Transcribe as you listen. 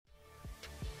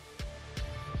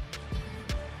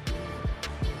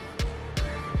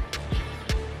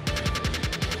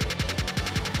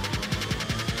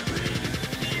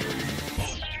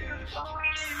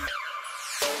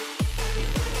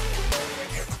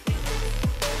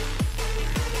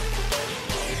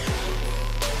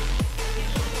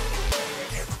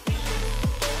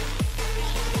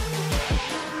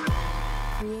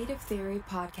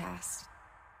Theory podcast.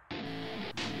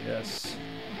 Yes.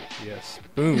 Yes.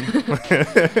 Boom.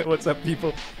 What's up,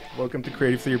 people? Welcome to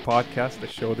Creative Theory Podcast, the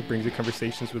show that brings you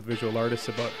conversations with visual artists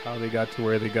about how they got to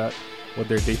where they got, what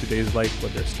their day-to-day is like,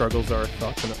 what their struggles are,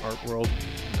 thoughts on the art world,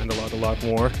 and a lot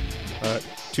more.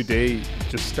 Today,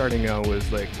 just starting out was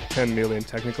like 10 million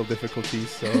technical difficulties,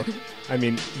 so I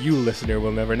mean, you listener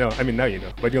will never know. I mean, now you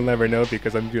know, but you'll never know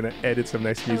because I'm going to edit some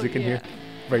nice music in here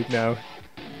right now.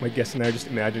 My guest and I are just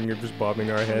imagining you're just bobbing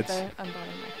our heads. I'm bobbing my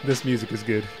head. This music is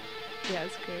good. Yeah,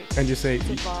 it's great. And you say It's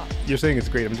a bop. you're saying it's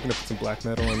great. I'm just gonna put some black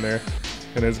metal in there,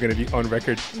 and it's gonna be on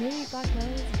record. Maybe black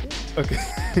metal is good.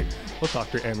 Okay, we'll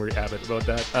talk to Anne-Marie Abbott about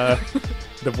that.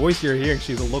 The voice you're hearing,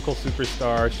 she's a local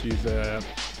superstar. She's a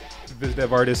biz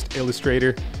dev artist,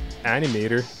 illustrator,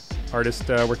 animator, artist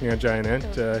working on Giant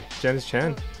Ant. Janice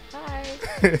Chan. Hi.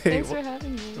 Hey, Thanks for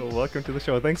having me. welcome to the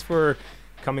show. Thanks for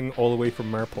coming all the way from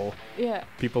Marpole. Yeah,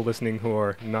 People listening who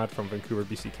are not from Vancouver,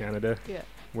 BC, Canada. yeah.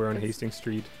 We're on It's- Hastings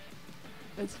Street.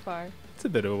 It's far. It's a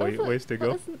bit of a ways to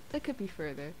go. It could be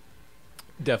further.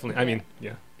 Definitely. I Yeah. mean,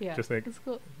 yeah. Yeah. Just like, It's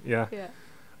cool. yeah.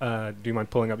 Yeah. Do you mind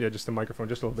pulling up? Yeah, just the microphone,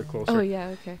 just a little bit closer. Oh, yeah,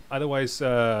 okay. Otherwise,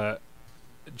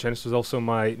 Janice was also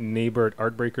my neighbor at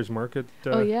Art Breakers Market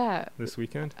Oh, yeah. this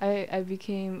weekend. I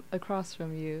became across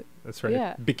from you. That's right.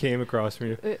 Yeah. Became across from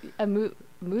you. I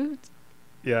moved?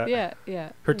 Yeah.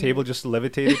 Yeah. Her table just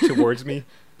levitated towards me,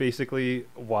 basically,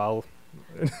 while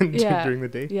Yeah. during the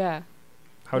day. Yeah.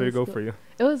 How did it That's go cool. for you?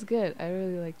 It was good. I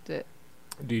really liked it.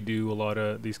 Do you do a lot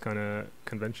of these kind of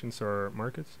conventions or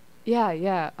markets? Yeah.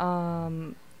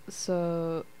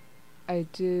 So I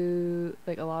do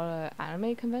like a lot of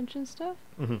anime convention stuff.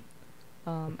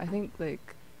 Mm-hmm. I think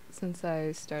like since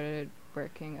I started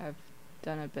working, I've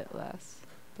done a bit less,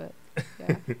 but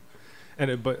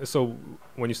yeah. But so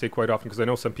when you say quite often, because I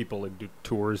know some people like do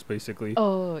tours basically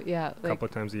Oh yeah, a like couple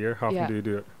of times a year. How often yeah. do you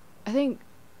do it? I think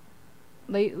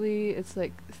lately it's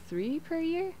like 3 per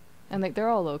year, and like they're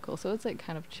all local, so it's like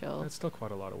kind of chill. That's still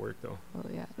quite a lot of work, though. Oh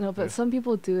yeah, no, but Yeah. some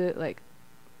people do it like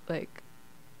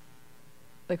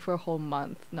for a whole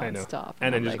month I know. nonstop,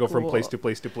 And then I'm just like, go from place "Whoa." to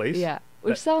place to place. Yeah,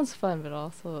 which That- sounds fun, but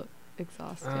also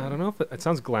exhausting. I don't know if it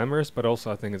sounds glamorous, but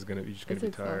also I think you're just gonna It's be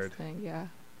tired. exhausting, yeah.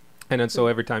 And then so Yeah.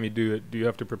 every time you do it, do you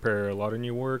have to prepare a lot of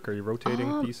new work? Are you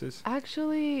rotating pieces?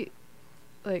 Actually,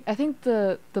 like I think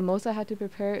the most I had to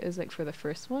prepare is like for the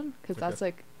first one, because Okay. that's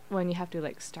like when you have to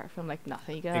like start from like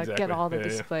nothing. You gotta Exactly. get all the Yeah, yeah.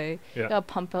 display. Yeah. You gotta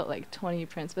pump out like 20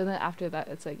 prints, but then after that,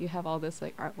 it's like you have all this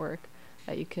like artwork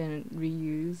that you can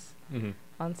reuse Mm-hmm.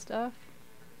 on stuff.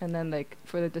 And then like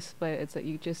for the display, it's like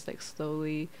you just like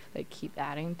slowly like keep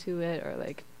adding to it or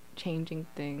like changing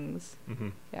things. Mm-hmm.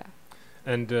 Yeah.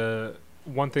 And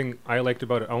one thing I liked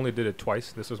about it, I only did it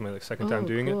twice. This was my second time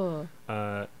doing cool.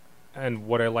 it. And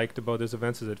what I liked about this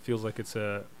event is it feels like it's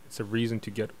a reason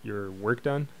to get your work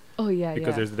done Oh yeah, because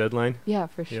yeah. there's a deadline. Yeah,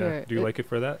 for sure. Yeah. Do you like it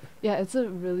for that? Yeah, it's a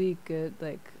really good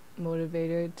like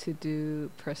motivator to do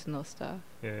personal stuff.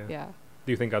 Yeah. Yeah.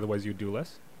 Do you think otherwise you'd do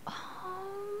less?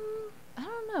 I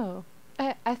don't know.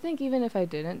 I think even if I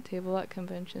didn't table at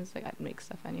conventions, like I'd make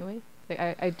stuff anyway. Like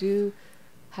I do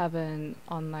have an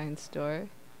online store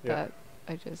Yeah. that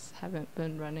I just haven't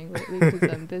been running lately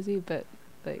because I'm busy. But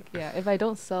like yeah, if I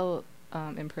don't sell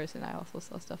in person, I also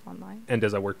sell stuff online. And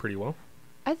does that work pretty well?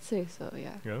 I'd say so.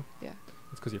 Yeah. Yeah. Yeah.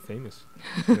 It's because you're famous.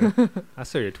 Yeah. I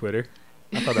saw your Twitter.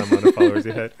 I thought that amount of followers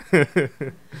you had.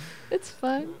 It's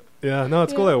fun. Yeah, no,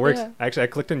 it's cool that Yeah, it works. yeah. Actually, I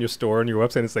clicked on your store on your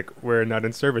website. And it's like we're not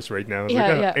in service right now. I was Yeah,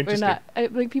 like, oh, yeah, we're interesting. not.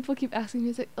 Like people keep asking me,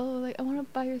 it's like, oh, like I want to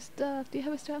buy your stuff. Do you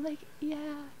have a store? I'm like, yeah,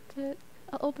 but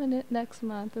I'll open it next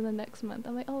month, and then next month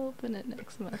I'm like, I'll open it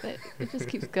next month. It just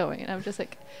keeps going, and I'm just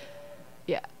like,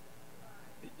 yeah,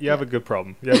 You have Yeah. a good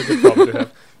problem. You have a good problem to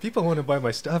have. People want to buy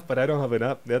my stuff, but I don't have it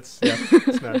up. It's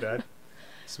not bad.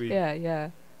 Sweet. yeah.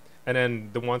 And then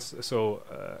the ones. So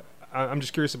I'm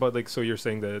just curious about like. So you're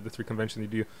saying the 3 conventions you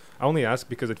do. I only ask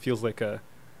because it feels like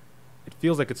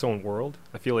its own world.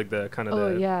 I feel like the kind of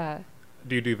Oh the. yeah.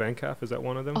 Do you do VanCaf? Is that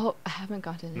one of them? Oh, I haven't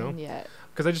gotten No? in yet.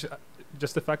 Because I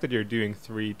just the fact that you're doing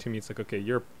 3 to me, it's like okay,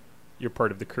 you're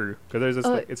part of the crew. Because there's this,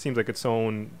 Oh, like, it seems like its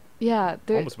own Yeah,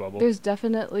 almost bubble. there's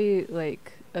definitely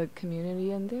like a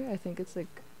community in there. I think it's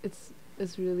like it's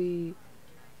really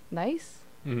nice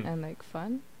Mhm. and like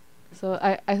fun. So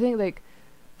I think like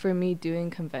for me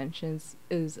doing conventions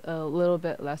is a little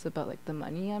bit less about like the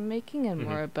money I'm making and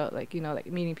more Mhm. about like like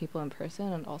meeting people in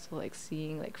person and also like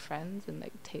seeing like friends and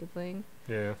like tabling.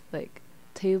 Yeah. Like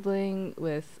tabling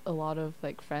with a lot of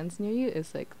like friends near you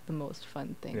is like the most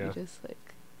fun thing. Yeah. You just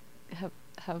like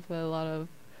have a lot of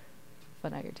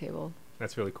fun at your table.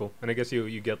 That's really cool. And I guess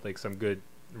you get like some good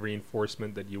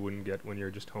reinforcement that you wouldn't get when you're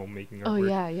just home making artwork.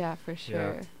 Oh yeah, for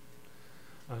sure.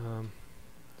 Um,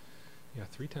 yeah,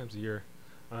 3 times a year.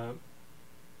 And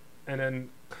then,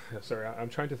 sorry, I'm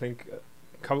trying to think.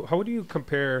 How would you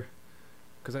compare?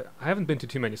 Because I haven't been to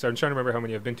too many, so I'm trying to remember how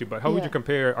many I've been to. But how would Yeah. you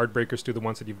compare Art Breakers to the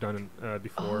ones that you've done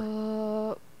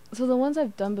before? So the ones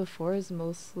I've done before is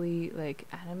mostly like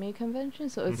anime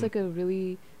conventions. So it's Mhm.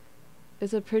 like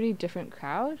it's a pretty different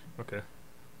crowd. Okay.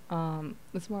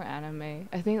 It's more anime.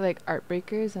 I think like Art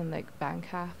Breakers and like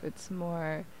Bandcaf, it's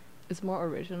more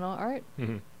original art.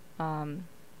 Hmm.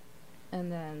 And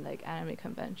then like anime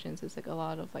conventions, it's like a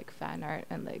lot of like fan art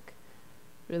and like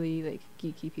really like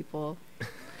geeky people.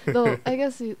 Though I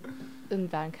guess in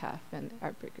Bandcaf and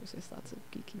Art Breakers, there's lots of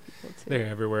geeky people too. They're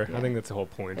everywhere. I Yeah. think that's the whole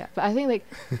point. Yeah, but I think like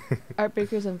Art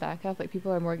Breakers and Bandcaf, like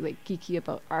people are more like geeky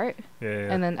about art,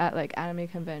 Yeah. and then at like anime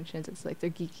conventions, it's like they're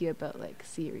geeky about like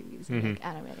series and like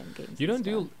anime and games. You and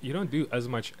don't stuff. do as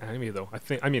much anime though.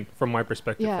 I mean, from my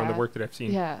perspective, from the Yeah. work that I've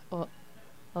seen. Yeah. Well,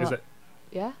 Is that?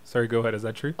 yeah. Sorry, go ahead. Is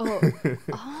that true? Oh,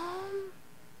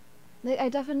 like I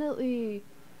definitely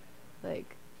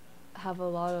like have a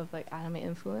lot of like anime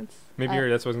influence. Maybe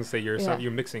that's what I was gonna say. Yeah.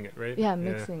 You're mixing it, right? Yeah,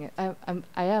 mixing it. I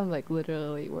am like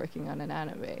literally working on an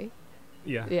anime.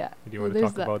 Yeah. Yeah. Do you Well, want to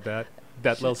there's talk about that?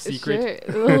 That little secret.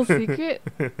 Sure, a little secret.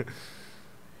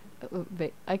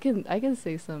 I can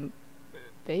say some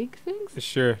vague things.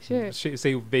 Sure. Sure.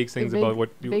 Say vague things Vague- about what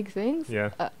you. Vague things.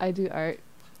 Yeah, I do art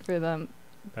for them.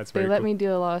 that's They very let cool. me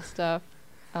do a lot of stuff.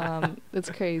 It's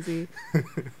crazy.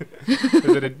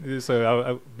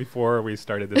 So before we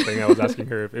started this thing, I was asking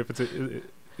her if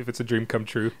it's a dream come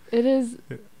true. It is.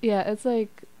 Yeah. Yeah, it's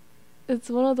like, it's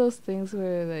one of those things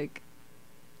where like,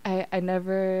 I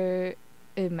never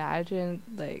imagined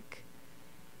like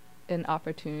an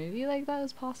opportunity like that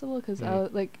was possible, because I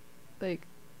Mhm.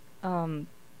 was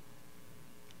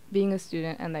being a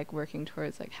student and like working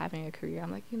towards like having a career.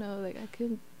 I'm like, like I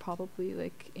could probably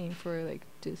like aim for like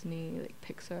Disney, like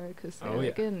Pixar, because they're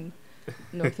like in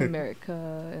North America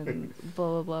and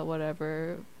blah blah blah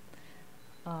whatever.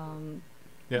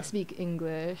 Yeah. Speak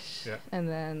English. Yeah. And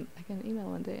then I get an email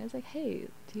one day and it's like, hey,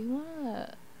 do you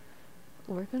wanna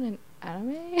work on an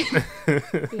anime?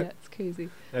 Yeah, it's crazy.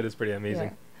 That is pretty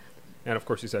amazing. And of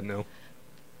course, you said no.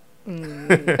 Mm.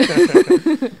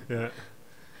 Yeah.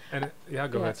 And go Yeah.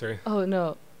 ahead. Sorry. Oh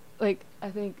no, like I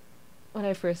think when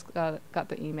I first got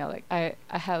the email, like I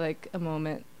had like a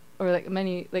moment, or like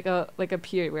a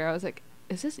period where I was like,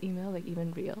 is this email like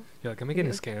even real? Yeah. Like, am I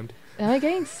getting Yeah. scammed? Am I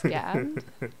getting scammed?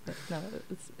 But no,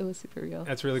 it was super real.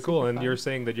 That's really Super cool. And fun. you're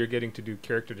saying that you're getting to do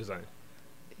character design.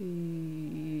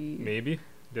 Maybe.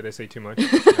 Did I say too much?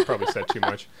 I probably said too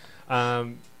much.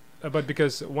 But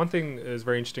because one thing is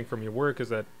very interesting from your work is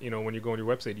that, when you go on your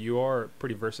website, you are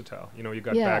pretty versatile. You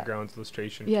got Yeah. backgrounds,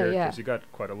 illustration, Yeah, characters. yeah. You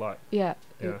got quite a lot. Yeah.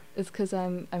 Yeah. It's because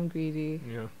I'm greedy.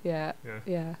 Yeah. Yeah. Yeah.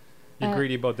 Yeah. You're Uh,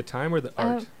 greedy about the time or the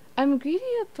art? I'm greedy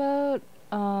about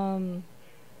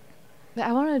that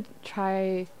I want to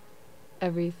try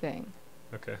everything.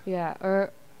 Okay. Yeah,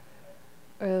 or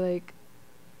like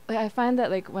I find that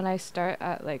like when I start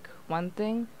at like one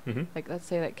thing, Mm-hmm. like let's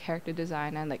say like character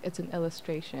design, and like it's an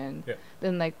illustration, Yeah.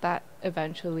 then like that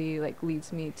eventually like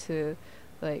leads me to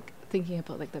like thinking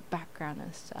about like the background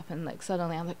and stuff, and like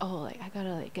suddenly I'm like, oh, like I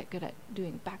gotta like get good at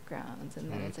doing backgrounds,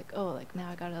 and then Mm. it's like, oh, like now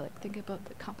I gotta like think about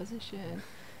the composition,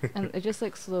 and it just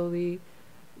like slowly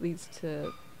leads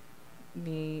to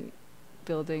me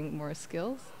building more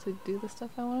skills to do the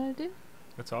stuff I want to do.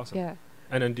 That's awesome. Yeah.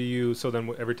 And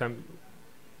then every time,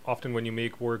 often when you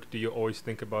make work, do you always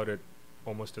think about it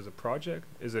almost as a project?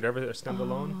 Is it ever a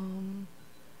standalone?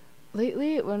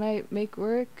 Lately, when I make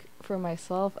work for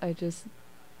myself, I just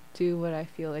do what I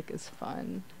feel like is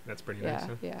fun. That's pretty Yeah, nice.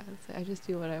 Huh? yeah. I just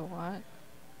do what I want.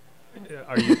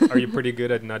 Are you pretty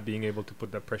good at not being able to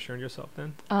put that pressure on yourself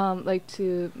then? Like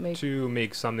to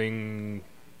make something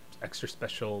extra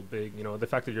special, big, the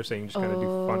fact that you're saying you just kind of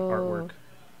do fun artwork.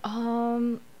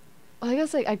 Well, I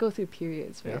guess like I go through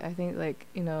periods, right? Yeah. I think like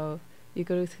you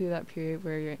go through that period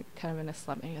where you're kind of in a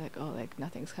slump and you're like, oh, like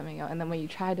nothing's coming out, and then when you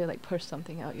try to like push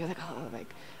something out, you're like, oh, like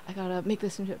I gotta make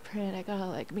this into a print, I gotta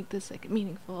like make this like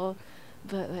meaningful,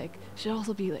 but like should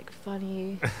also be like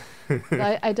funny.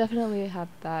 So I definitely have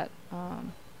that.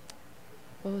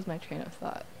 What was my train of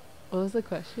thought? What was the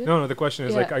question? No, the question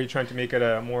is like, Yeah. are you trying to make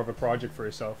it more of a project for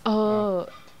yourself?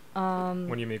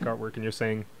 When you make artwork and you're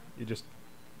saying you just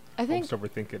I think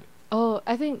almost overthink it.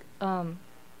 I think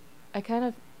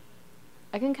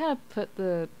I can kind of put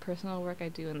the personal work I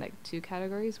do in like two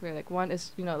categories, where like one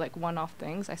is like one-off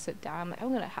things. I sit down, I'm like,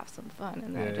 I'm gonna have some fun,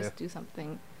 and then I just do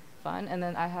something fun. And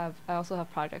then I also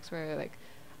have projects where like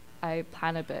I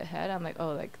plan a bit ahead. I'm like,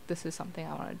 oh, like this is something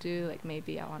I want to do. Like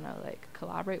maybe I want to like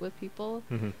collaborate with people.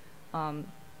 Mm-hmm.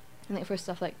 And like for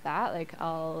stuff like that, like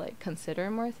I'll like consider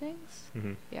more things.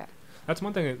 Mm-hmm. Yeah. That's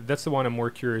one thing. That's the one I'm more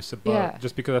curious about. Yeah.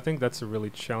 Just because I think that's a really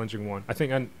challenging one. I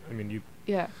think, and I mean,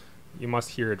 Yeah. you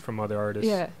must hear it from other artists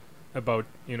Yeah. about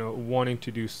wanting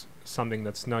to do something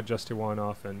that's not just a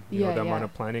one-off, and you know Yeah, the amount yeah.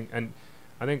 of planning. And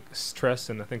I think stress,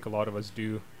 and I think a lot of us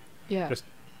do, Yeah. just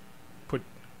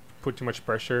put too much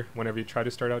pressure whenever you try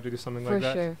to start out to do something For like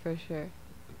that. sure, for sure.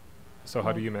 So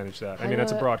how do Um, you manage that? I how mean, do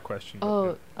that's a I- broad question.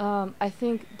 but I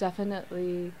think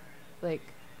definitely, like,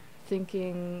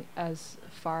 thinking as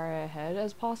far ahead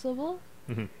as possible.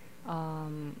 Mhm.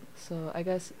 So I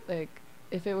guess like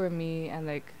if it were me and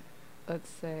like, let's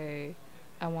say,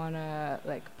 I wanna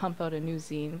like pump out a new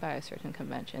zine by a certain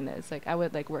convention, it's like I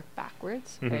would like work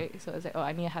backwards, Mhm. right? So it's like, oh,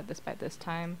 I need to have this by this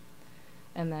time,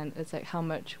 and then it's like, how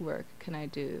much work can I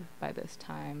do by this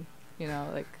time? You know,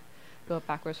 like go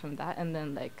backwards from that, and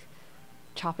then like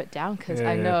chop it down, because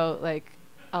Yeah, I yeah. know like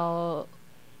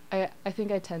I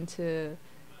think I tend to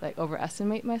like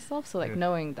overestimate myself, so like Yeah.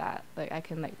 knowing that, like I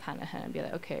can like plan ahead and be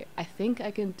like, okay, I think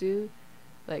I can do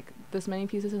like this many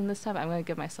pieces in this time. I'm gonna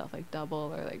give myself like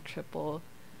double or like triple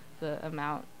the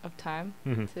amount of time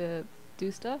Mhm. to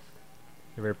do stuff.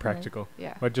 You're very practical.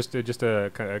 Yeah. But just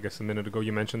I guess a minute ago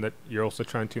you mentioned that you're also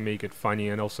trying to make it funny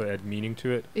and also add meaning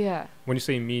to it. Yeah. When you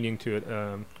say meaning to it,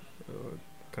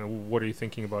 kind of what are you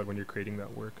thinking about when you're creating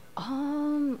that work?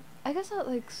 I guess that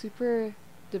like super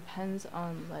depends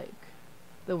on like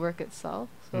the work itself.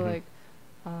 So Mhm. like,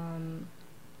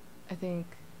 I think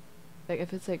like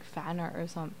if it's like fan art or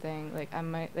something, like I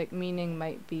might like meaning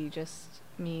might be just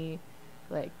me,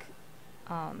 like,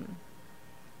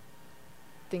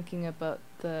 thinking about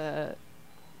the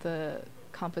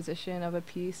composition of a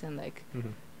piece and like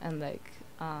Mhm.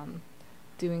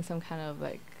 doing some kind of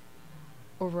like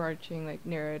overarching like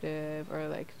narrative, or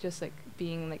like just like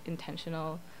being like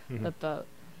intentional Mhm. about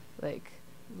like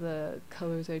the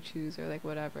colors I choose or like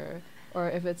whatever. Or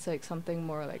if it's like something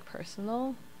more like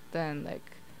personal, then like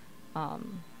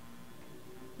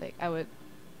I would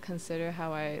consider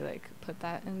how I like put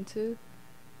that into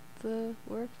the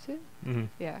work too. Mhm.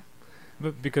 Yeah.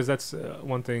 But because that's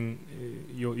one thing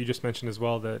you just mentioned as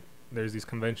well, that there's these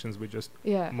conventions we just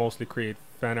Yeah. mostly create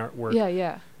fan art work. Yeah,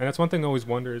 yeah. And that's one thing I always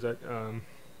wonder is that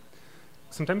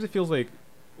sometimes it feels like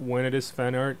when it is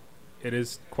fan art, it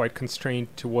is quite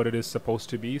constrained to what it is supposed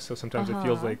to be. So sometimes it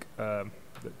feels Uh-huh. like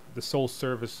the sole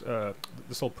service, the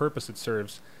sole purpose it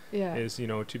serves Yeah. is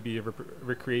to be a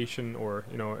recreation, or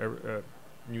a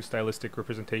new stylistic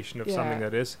representation of something Yeah.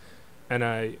 that is. And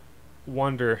I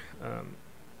wonder,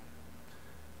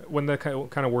 when that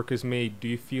kind of work is made, do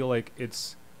you feel like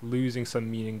it's losing some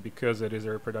meaning because it is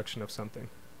a reproduction of something?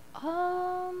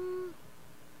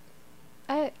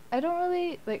 I don't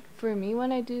really like, for me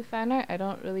when I do fan art, I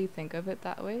don't really think of it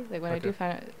that way. Like when I do Okay.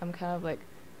 fan art, I'm kind of like,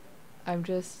 I'm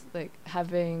just like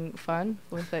having fun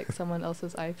with like someone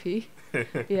else's IP.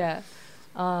 Yeah.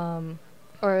 Or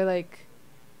like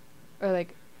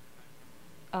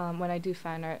when I do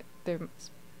fan art, there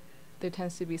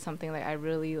tends to be something like I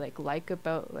really like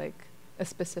about like a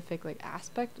specific like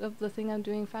aspect of the thing I'm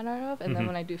doing fan art of, and then Mhm.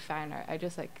 when I do fan art, I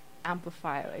just like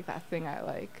amplify like that thing I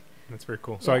like. That's very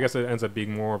cool. So I Yeah. guess it ends up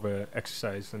being more of a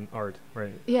exercise in art,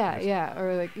 right? Yeah, Just- yeah,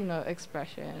 or like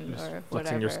expression just or flexing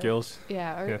whatever. your skills.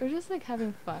 Yeah, Yeah. or just like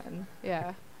having fun.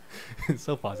 Yeah. It's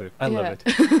so positive. I love Yeah.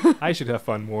 it. I should have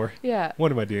fun more. Yeah.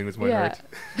 What am I doing with my Yeah.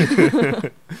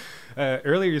 art?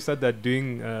 Earlier you said that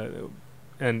doing,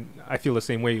 and I feel the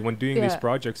same way. When doing these Yeah.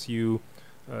 projects, you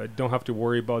don't have to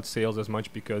worry about sales as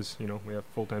much because we have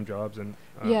full-time jobs, and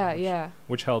Yeah, which, yeah.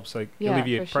 which helps like Yeah,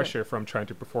 alleviate for sure. pressure from trying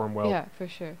to perform well Yeah, for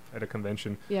sure. at a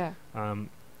convention. Yeah.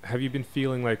 Have you been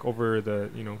feeling like over the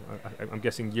I'm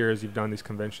guessing years you've done these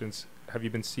conventions, have you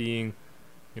been seeing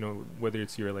whether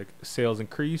it's your like sales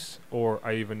increase, or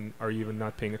are you even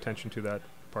not paying attention to that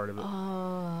part of it?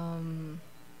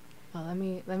 Well, let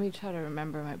me try to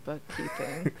remember my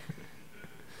bookkeeping.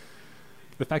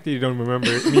 The fact that you don't remember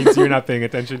means you're not paying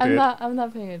attention to it. I'm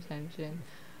not paying attention.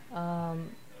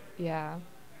 Yeah.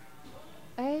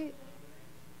 I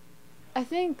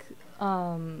think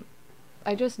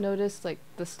I just noticed like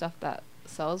the stuff that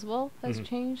sells well has Mhm.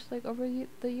 changed like over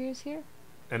the years here.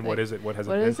 And like, what is it? What has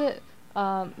What it been? is it?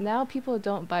 Now people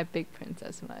don't buy big prints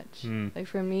as much. Mm. Like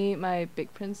for me, my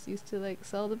big prints used to like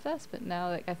sell the best, but now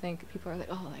like I think people are like,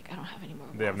 oh, like I don't have any more.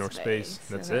 They have wall no space.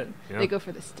 That's and it. then Yeah. They go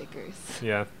for the stickers.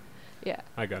 Yeah. Yeah.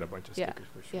 I got a bunch of Yeah. stickers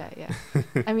for sure. Yeah,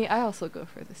 yeah. I mean, I also go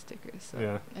for the stickers, so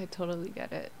Yeah. I totally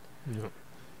get it. Yeah.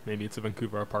 Maybe it's a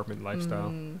Vancouver apartment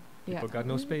lifestyle. People got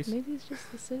no space. Maybe it's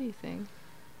just the city thing.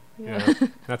 Yeah.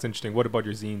 That's interesting. What about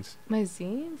your zines? My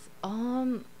zines?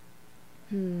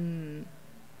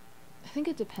 I think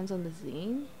it depends on the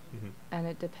zine, Mm-hmm. and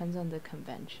it depends on the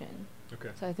convention.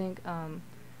 Okay. So I think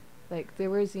like there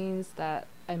were zines that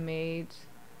I made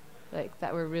like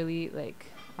that were really like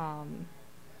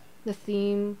the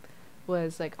theme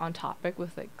was like on topic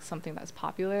with like something that's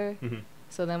popular. Mm-hmm.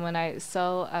 So then when I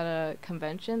sell at a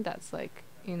convention that's like,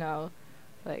 you know,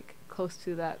 like close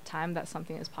to that time that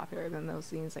something is popular, then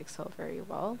those zines like sell very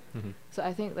well. Mm-hmm. So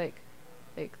I think like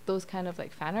those kind of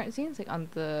like fan art zines like on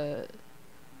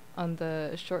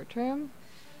the short term,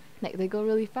 like they go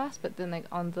really fast, but then like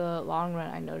on the long run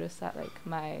I noticed that like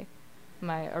my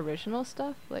original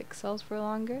stuff like sells for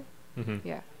longer. Mm-hmm.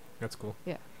 Yeah. That's cool.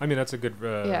 Yeah. I mean, that's a good.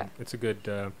 Yeah. It's a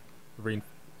good.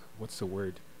 What's the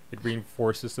word? It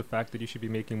reinforces the fact that you should be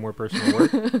making more personal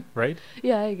work, right?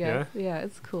 Yeah, I guess. Yeah,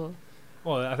 it's cool.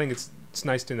 Well, I think it's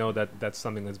nice to know that that's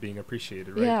something that's being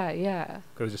appreciated, right? Yeah, yeah.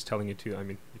 Because just telling you to, I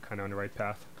mean, you're kind of on the right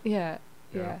path. Yeah,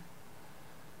 Yeah. yeah.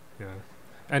 Yeah.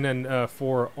 And then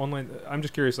for online, I'm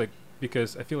just curious, like,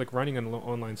 because I feel like running an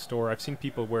online store, I've seen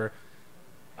people where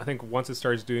I think once it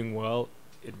starts doing well,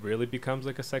 it really becomes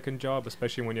like a second job,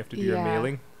 especially when you have to do your Yeah.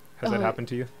 mailing. Has that Oh, happened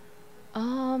to you?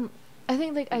 I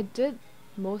think like I did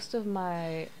most of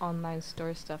my online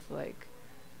store stuff like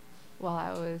while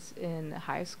I was in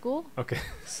high school. Okay.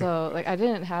 So like I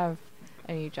didn't have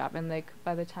any job, and like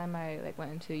by the time I like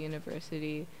went into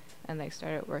university and like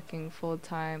started working full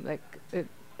time, like it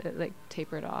like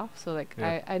tapered off. So like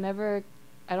Yeah.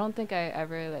 I don't think I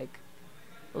ever like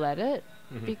let it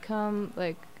Mm-hmm. become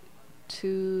like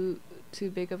too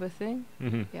big of a thing.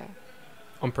 Mm-hmm. Yeah.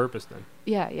 On purpose, then.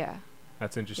 Yeah.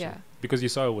 That's interesting. Yeah. Because you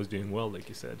saw it was doing well, like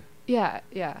you said. Yeah.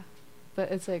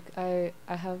 But it's like I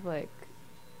have like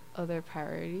other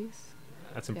priorities.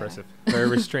 That's Yeah. impressive. Very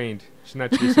restrained. She's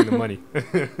not chasing the money.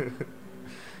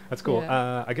 That's cool.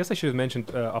 Yeah. I guess I should have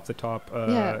mentioned off the top,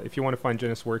 Yeah. if you want to find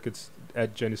Jenna's work, it's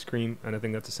at Jenna's Cream, and I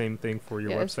think that's the same thing for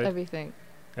your Yeah, it's website. everything.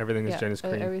 Everything is Jenna's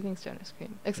Cream. Everything's Jenna's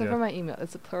Cream. Except Yeah. for my email.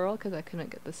 It's a plural because I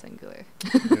couldn't get the singular.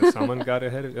 Yeah, someone got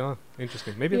ahead of. Oh,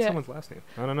 interesting. Maybe it's Yeah. someone's last name.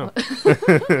 I don't know.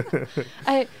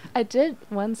 I did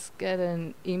once get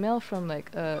an email from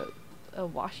like a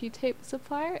washi tape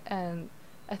supplier, and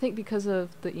I think because of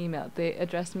the email they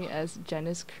addressed me as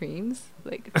Jenna's Creams,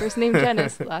 like first name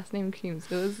Jenna's, last name Creams.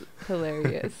 It was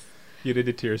hilarious. You did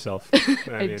it to yourself.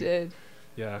 I mean, did.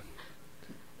 Yeah.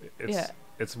 It's, Yeah.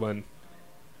 It's when.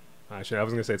 Actually, I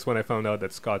was gonna say it's when I found out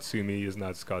that Scott Sumi is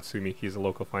not Scott Sumi. He's a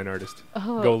local fine artist.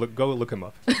 Oh. Go look him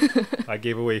up. I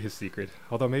gave away his secret.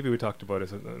 Although maybe we talked about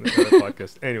it on another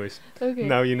podcast. Anyways, Okay.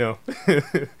 now you know.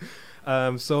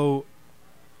 So,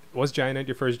 was Giant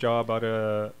your first job out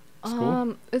of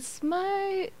school? It's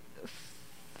my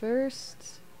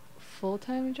first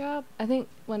full-time job. I think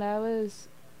when I was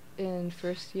in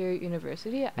first year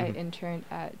university, I Mhm. interned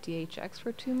at DHX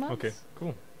for 2 months. Okay,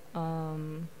 cool.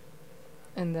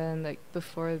 And then like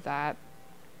before that,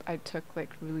 I took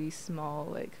like really small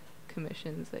like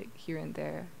commissions like here and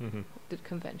there. Hmm. Did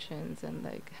conventions and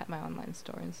like had my online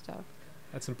store and stuff.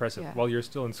 That's impressive. Yeah. While you're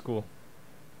still in school.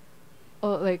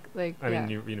 Oh, like I yeah. mean,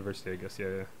 university, I guess.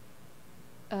 Yeah.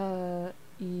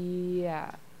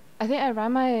 Yeah. I think I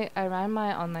ran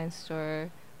my online store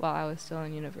while I was still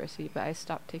in university, but I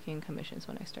stopped taking commissions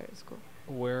when I started school.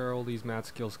 Where are all these math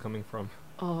skills coming from?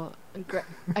 Oh,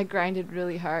 I grinded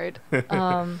really hard.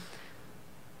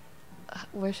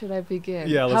 Where should I begin?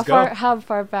 Yeah, let's go. How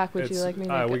far back would you like me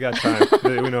to we go? got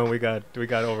time. we know we got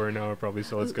over an hour probably,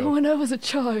 so let's go. When I was a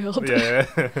child. Yeah.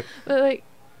 But like,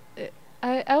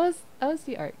 I was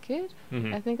the art kid.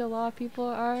 Mhm. I think a lot of people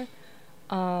are.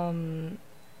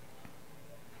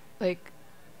 Like,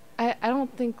 I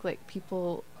don't think like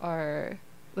people are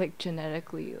like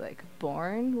genetically like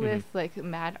born with like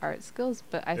mad art skills,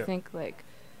 but I Yeah. think like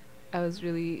I was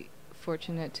really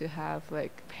fortunate to have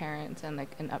like parents and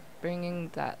like an upbringing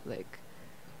that like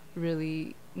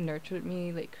really nurtured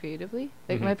me like creatively.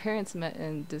 Like Mhm. my parents met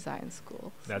in design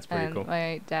school. That's pretty And cool.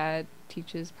 my dad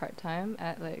teaches part-time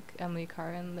at like Emily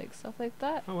Carr and like stuff like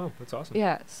that. Oh wow, that's awesome.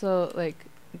 Yeah, so like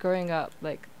growing up,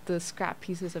 like the scrap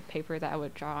pieces of paper that I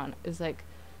would draw on is like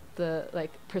the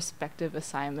like perspective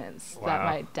assignments that Wow.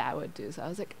 my dad would do. So I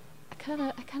was like, I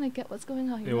kind of get what's going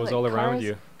on. It was all around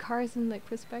you. Cars in like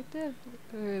perspective,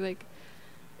 or like,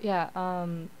 yeah.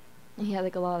 He had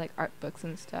like a lot of like art books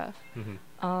and stuff. Mhm.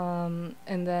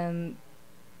 And then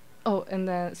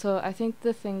so I think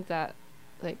the thing that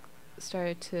like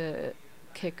started to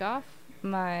kick off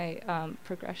my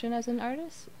progression as an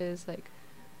artist is like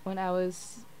when I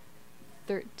was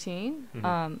 13,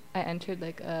 Mhm. I entered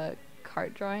like a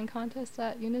card drawing contest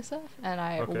at UNICEF, and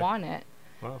I Okay. won it,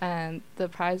 Wow. and the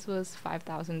prize was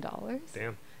 $5,000.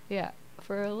 Damn. Yeah,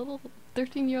 for a little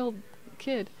 13-year-old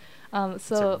kid.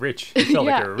 So rich. You felt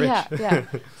like yeah, you were rich. yeah.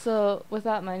 So with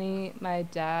that money, my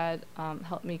dad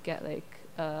helped me get like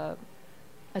a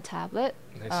tablet,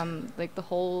 Nice. like the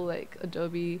whole like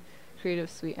Adobe Creative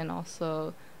Suite, and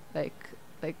also like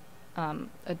like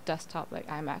a desktop like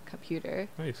iMac computer.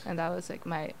 Nice. And that was like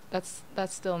that's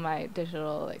still my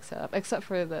digital like setup, except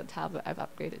for the tablet I've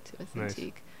upgraded to a Nice.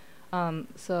 Cintiq.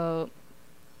 So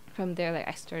from there, like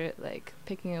I started like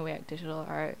picking away at digital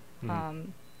art. Mhm.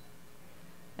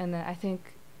 And then I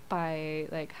think by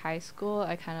like high school,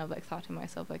 I kind of like thought to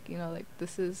myself like, you know, like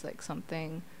this is like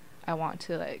something I want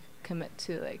to like commit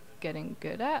to like getting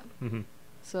good at. Mhm.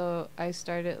 So I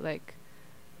started like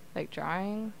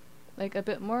drawing like a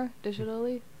bit more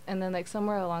digitally, and then like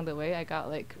somewhere along the way I got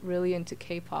like really into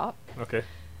K-pop. Okay.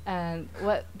 And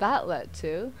what that led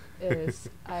to is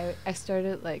I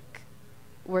started like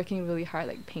working really hard,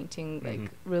 like painting like Mhm.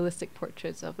 realistic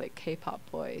portraits of like K-pop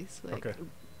boys, like Okay.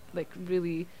 like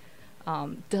really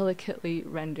delicately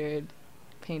rendered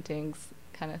paintings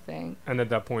kind of thing. And at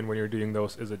that point, when you're doing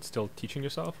those, is it still teaching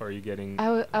yourself, or are you getting?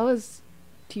 I was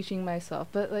teaching myself,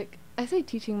 but like I say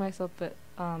teaching myself, but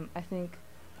I think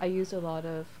I used a lot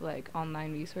of like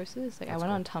online resources. Like That's I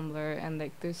went cool. on Tumblr, and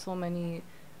like there's so many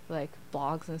like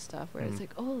blogs and stuff where it's Mhm.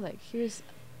 like, oh, like here's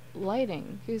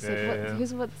lighting, here's Yeah, like yeah, yeah.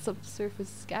 here's what subsurface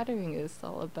scattering is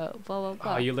all about, blah blah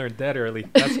blah. Oh, you learned that early.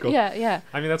 That's cool. Yeah.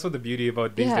 I mean, that's what the beauty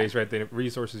about these Yeah. days, right? The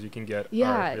resources you can get Yeah,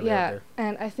 are really out yeah. there.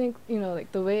 And I think, you know,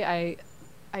 like the way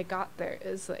I got there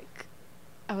is like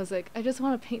I was like, I just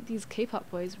want to paint these K-pop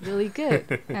boys really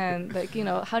good. And like, you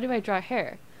know, how do I draw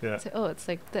hair? Yeah. It's like, oh, it's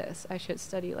like this. I should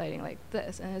study lighting like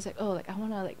this. And it's like, oh, like I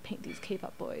want to like paint these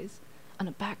K-pop boys on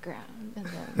a background. And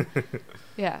then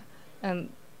yeah.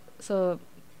 And so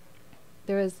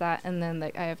there was that, and then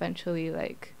like I eventually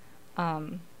like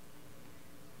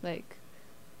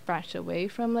branched away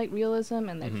from like realism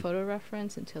and like Mhm. photo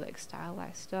reference into like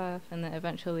stylized stuff, and then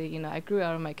eventually, you know, I grew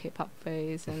out of my K-pop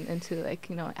phase and into like,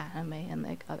 you know, anime and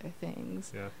like other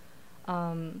things. Yeah.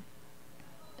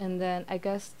 And then I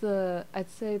guess I'd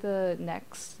say the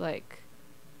next like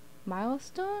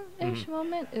milestone-ish Mhm.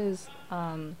 moment is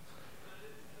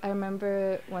I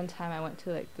remember one time I went to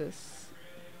like this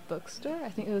bookstore. I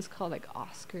think it was called like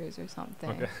Oscars or something.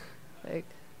 Okay. Like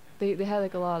they had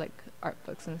like a lot of like art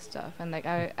books and stuff, and like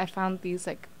I found these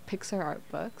like Pixar art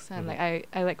books, and like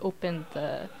I like opened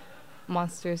the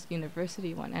Monsters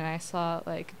University one, and I saw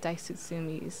like Dai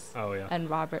Tsumi's Oh yeah.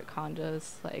 and Robert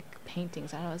Kondo's like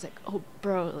paintings, and I was like, oh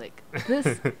bro, like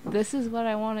this is what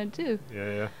I want to do.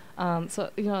 Yeah. So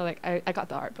you know, like I got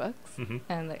the art books, Mhm.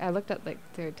 and like I looked at like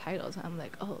their titles, and I'm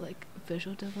like, oh, like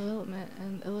visual development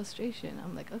and illustration.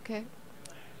 I'm like, okay,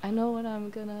 I know what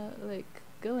I'm gonna like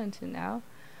go into now.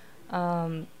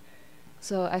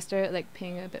 So I started like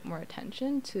paying a bit more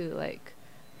attention to like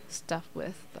stuff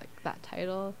with like that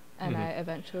title, and I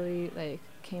eventually like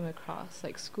came across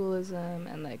like Schoolism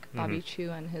and like Bobby Chu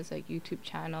and his like YouTube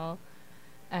channel,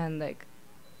 and like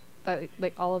that,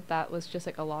 like all of that was just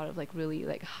like a lot of like really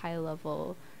like high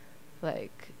level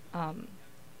like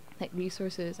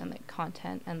resources and like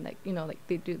content, and like, you know, like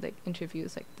they do like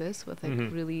interviews like this with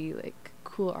like really like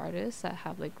cool artists that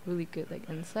have like really good like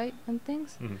insight and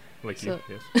things. Like So-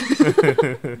 you,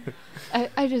 yes.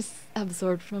 I just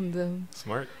absorbed from them.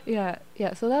 Smart. Yeah.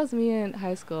 So that was me in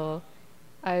high school.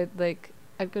 I'd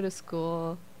go to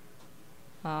school,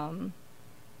 and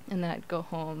then I'd go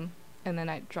home, and then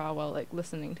I'd draw while like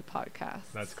listening to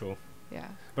podcasts. That's cool. Yeah.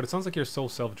 But it sounds like you're so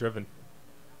self-driven.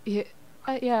 Yeah.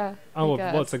 Yeah. Oh,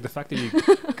 I well, it's guess. like the fact that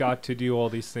you got to do all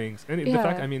these things, and the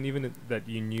fact, Yeah. I mean, even that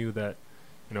you knew that,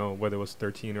 you know, whether it was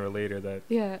 13 or later, that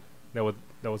Yeah. that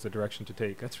was the direction to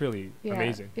take. That's really Yeah.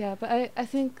 amazing. Yeah, but I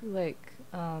think like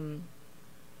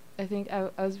I think I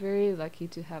was very lucky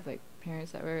to have like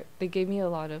parents that they gave me a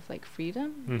lot of like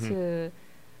freedom to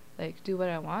like do what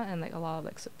I want, and like a lot of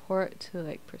like support to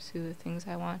like pursue the things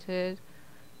I wanted,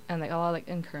 and like a lot of like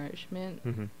encouragement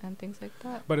and things like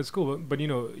that. But it's cool. But you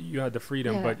know, you had the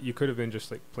freedom, Yeah. but you could have been just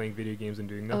like playing video games and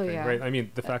doing Oh, nothing, yeah. right? I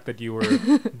mean, the fact that you were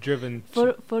driven.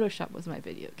 Photoshop was my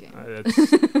video game.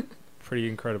 That's pretty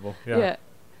incredible. Yeah. Yeah.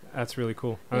 That's really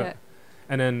cool. Yeah.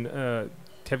 And then,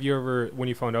 have you ever, when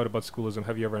you found out about Schoolism,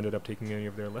 have you ever ended up taking any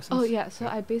of their lessons? Oh yeah, so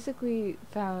I basically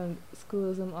found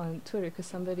Schoolism on Twitter because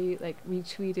somebody like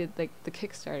retweeted like the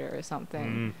Kickstarter or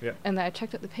something, Yeah. and then I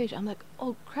checked out the page. I'm like,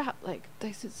 oh crap! Like Dai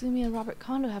Tsutsumi and Robert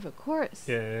Kondo have a course.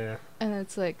 Yeah. And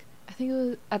it's like, I think it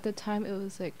was at the time it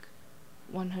was like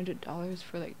 $100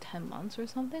 for like 10 months or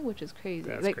something, which is crazy.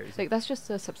 That's like crazy. like that's just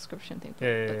a subscription thing, but,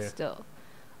 Yeah. still.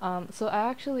 So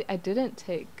I didn't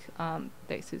take Dai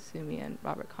Tsutsumi and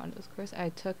Robert Kondo's course. I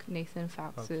took Nathan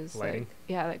Fouts' lighting?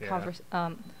 like Yeah. converse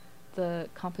the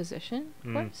composition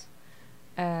Mm. course,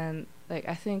 and like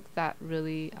I think that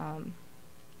really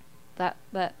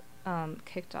that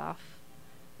kicked off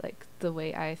like the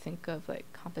way I think of like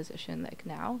composition like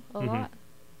now a Mhm. lot.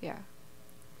 Yeah.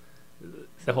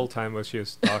 The whole time while she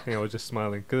was talking, I was just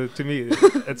smiling because to me,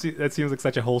 that seems like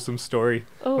such a wholesome story.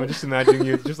 Oh. I'm just imagining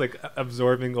you just like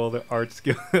absorbing all the art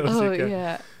skills. Oh you can.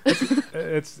 yeah.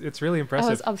 It's really I impressive.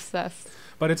 was obsessed.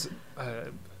 But it's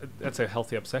that's a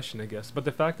healthy obsession, I guess. But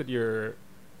the fact that you're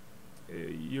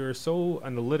so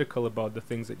analytical about the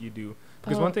things that you do,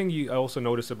 because one Oh. thing I also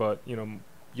notice about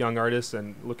young artists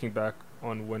and looking back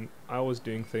on when I was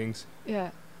doing things,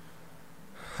 Yeah.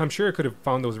 I'm sure I could have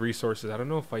found those resources. I don't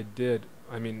know if I did.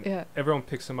 I mean, Yeah. everyone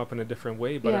picks them up in a different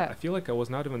way, but Yeah. I feel like I was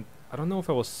not even. I don't know if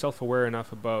I was self-aware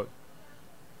enough about.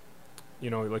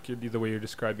 Like the way you're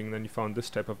describing. Then you found this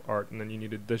type of art, and then you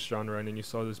needed this genre, and then you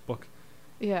saw this book.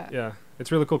 Yeah. Yeah,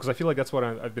 it's really cool because I feel like that's what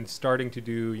I've been starting to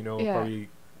do. Yeah. Probably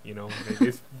maybe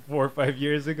it's 4 or 5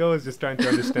 years ago. Is just trying to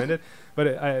understand it. But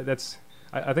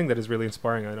I think that is really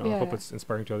inspiring. I hope Yeah. it's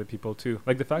inspiring to other people too.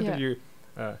 Like the fact that Yeah.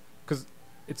 you're, because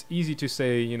it's easy to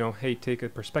say hey, take a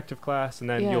perspective class and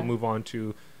then Yeah. you'll move on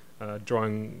to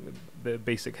drawing the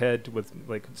basic head with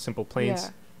like simple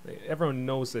planes. Yeah. Everyone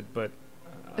knows it, but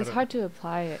I It's don't- hard to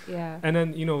apply it. Yeah. And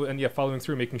then following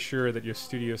through, making sure that you're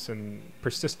studious and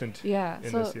persistent Yeah.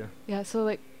 in So this. Yeah. yeah. So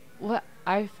like, what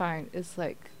I find is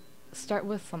like, start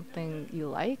with something you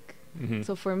like. Mm-hmm.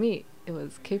 So for me, it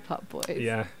was K-pop boys.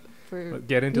 Yeah. For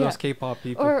Get into yeah. those K-pop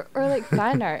people. or like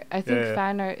fan art. I think yeah.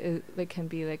 fan art is like can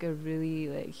be like a really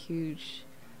like huge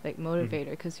like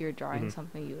motivator because you're drawing Mhm.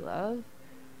 something you love.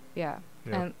 Yeah.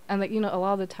 Yeah. And like a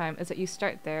lot of the time is that you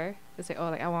start there. It's like,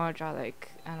 oh, like I want to draw like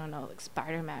I don't know, like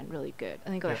Spider-Man really good. And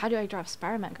then you go like, Yeah. how do I draw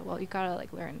Spider-Man good? Well, you gotta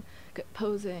like learn good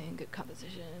posing, good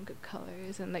composition, good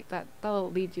colors, and like that'll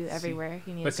lead you See, everywhere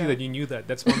you need But to see go. that you knew that.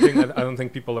 That's one thing I don't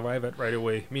think people arrive at right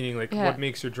away. Meaning, like, Yeah. what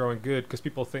makes your drawing good? Because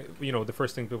people think, the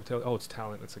first thing people tell, oh, it's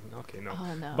talent. It's like, okay, no.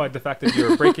 Oh no. But the fact that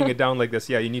you're breaking it down like this,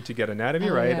 yeah, you need to get anatomy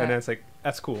Oh, right, yeah. and then it's like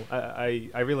that's cool. I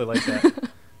really like that.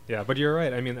 Yeah, but you're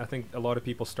right. I mean, I think a lot of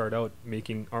people start out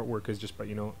making artwork is just by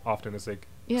often it's like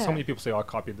yeah. so many people say, oh, I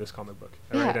copied this comic book.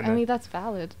 Yeah, right? And I then- mean that's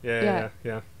valid. yeah.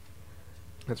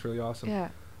 That's really awesome. Yeah.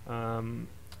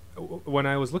 When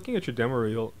I was looking at your demo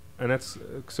reel, and that's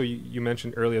so you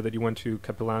mentioned earlier that you went to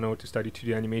Capilano to study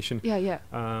 2D animation. Yeah.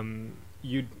 Yeah.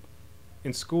 You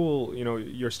in school,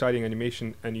 you're studying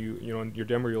animation, and in your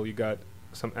demo reel you got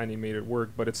some animated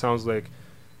work, but it sounds like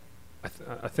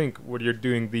I think what you're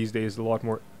doing these days is a lot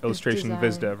more illustration, design.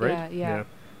 viz dev, right? Yeah.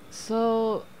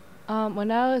 So,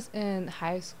 when I was in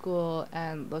high school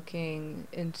and looking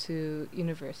into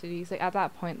universities, like at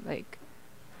that point, like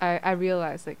I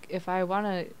realized like if I want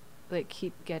to like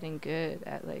keep getting good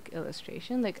at like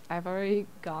illustration, like I've already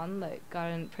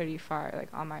gotten pretty far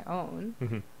like on my own.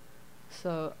 Mm-hmm.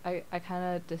 So I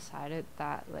kind of decided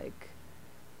that like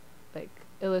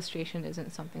illustration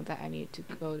isn't something that I need to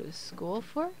go to school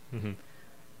for. Mm-hmm.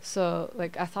 So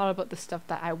like I thought about the stuff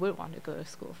that I would want to go to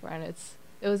school for, and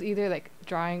it was either like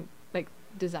drawing, like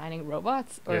designing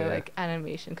robots, or Yeah. like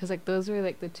animation, because like those were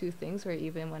like the two things where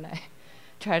even when I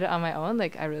tried it on my own,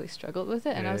 like I really struggled with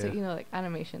it, and I was like, Yeah. like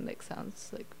animation like sounds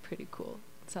like pretty cool.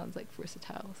 It sounds like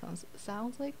versatile.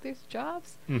 Sounds like there's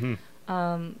jobs.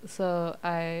 Mm-hmm. So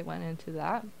I went into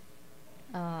that.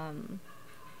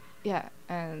 Yeah,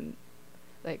 and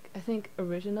like I think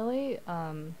originally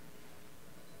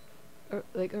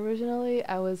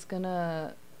I was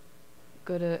gonna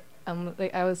go to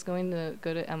I was going to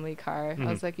go to Emily Carr. I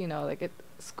was Mhm. like, like at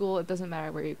school it doesn't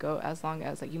matter where you go as long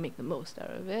as like you make the most out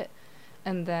of it.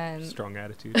 And then Strong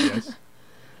attitude, yes.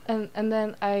 and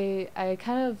then I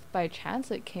kind of by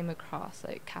chance like came across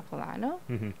like Capilano,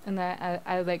 Mm-hmm. and then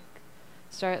I like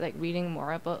started like reading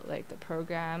more about like the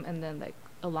program, and then like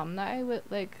alumni would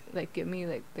like give me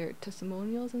like their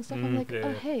testimonials and stuff. I'm like, yeah, oh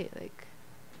yeah. hey, like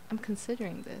I'm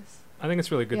considering this. I think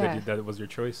it's really good Yeah. that it was your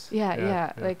choice.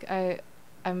 Yeah. Like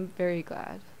I'm very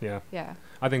glad. Yeah. Yeah.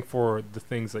 I think for the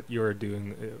things that you're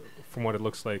doing, from what it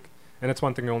looks like, and it's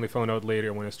one thing I only found out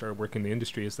later when I started working in the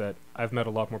industry, is that I've met a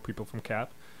lot more people from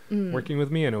CAP Mm. working with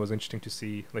me, and it was interesting to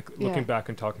see, like, looking Yeah. back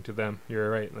and talking to them.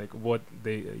 You're right, like what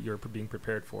you're being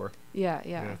prepared for. Yeah.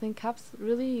 Yeah. I think CAP's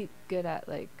really good at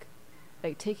like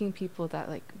taking people that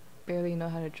like barely know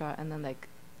how to draw and then like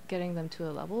getting them to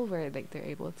a level where like they're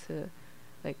able to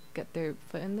like get their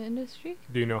foot in the industry.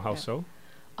 Do you know how Yeah. so?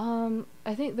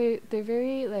 I think they're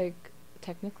very like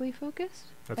technically focused.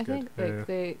 That's I good. think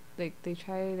they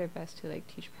try their best to like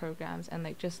teach programs and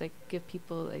like just like give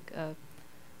people like a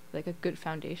good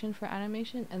foundation for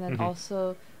animation, and then Mhm.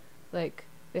 also like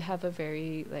they have a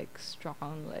very like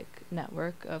strong like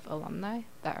network of alumni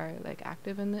that are like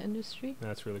active in the industry.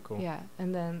 That's really cool. Yeah,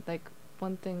 and then like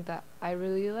one thing that I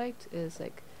really liked is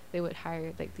like they would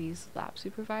hire like these lab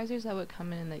supervisors that would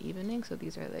come in the evening. So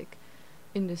these are like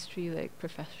industry like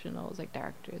professionals, like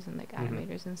directors and like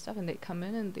animators and stuff, and they come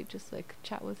in and they just like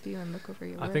chat with you and look over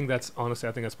your work. I think that's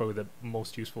probably the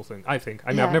most useful thing. I mean,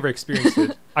 I've Yeah. never experienced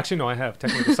it. Actually, no, I have.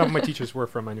 Technically, some of my teachers were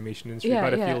from animation industry, Yeah,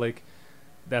 but I yeah. feel like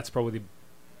that's probably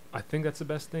I think that's the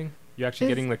best thing. You're actually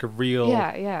It's- getting like a real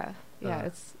yeah, uh,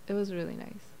 it was really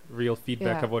nice. real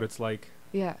feedback Yeah. of what it's like.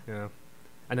 Yeah. Yeah.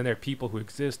 And then there are people who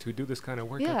exist who do this kind of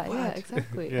work. Yeah, like, yeah, what?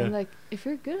 exactly. Yeah. And like if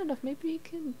you're good enough, maybe you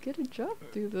can get a job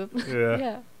through them. Yeah.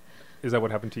 Yeah. Is that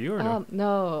what happened to you or no?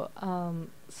 No.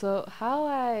 So how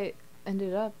I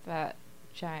ended up at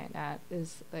Giant Ant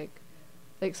is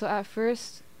like so at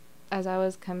first, as I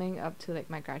was coming up to like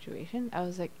my graduation, I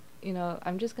was like, you know,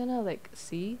 I'm just gonna like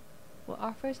see what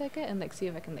offers I get and like see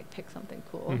if I can like pick something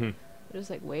cool. Mhm. Just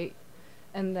like wait,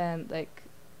 and then like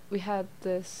we had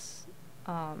this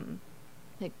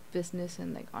like business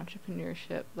and like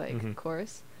entrepreneurship like Mhm.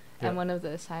 course. Yeah. And one of the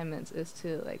assignments is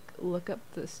to like look up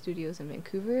the studios in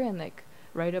Vancouver and like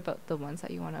write about the ones that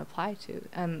you want to apply to.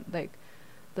 And like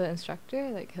the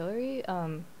instructor, like Hillary,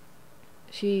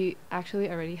 she actually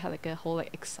already had like a whole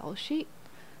like Excel sheet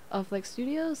of like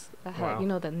studios that had Wow. you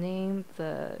know the name,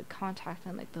 the contact,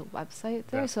 and like the website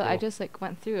there. That's So I cool. just like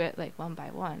went through it like one by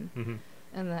one, Mhm.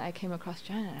 and then I came across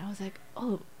Giant, and I was like,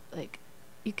 oh, like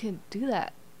you can do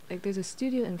that. Like there's a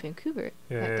studio in Vancouver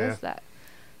Yeah, that yeah, does yeah. that.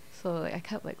 So like I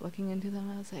kept like looking into them.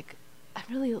 And I was like, I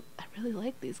really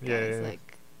like these guys. Yeah, yeah, yeah.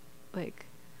 Like,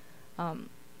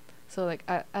 so like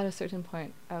at a certain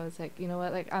point, I was like, you know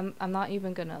what? Like I'm not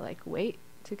even gonna like wait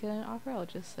to get an offer. I'll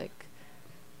just like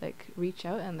reach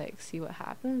out and like see what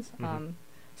happens. Mhm.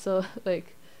 So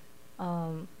like,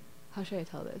 how should I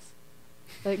tell this?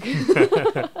 Like,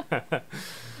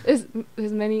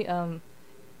 there's many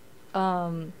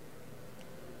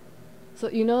so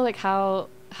you know like how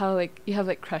like you have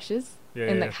like crushes Yeah,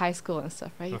 in yeah, like yeah. high school and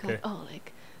stuff, right? You go Okay. like, oh,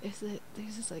 like there's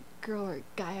this like girl or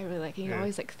guy I really like, and you Yeah.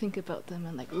 always like think about them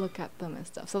and like look at them and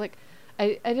stuff. So like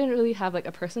I didn't really have like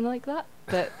a person like that,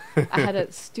 but I had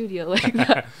a studio like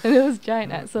that, and it was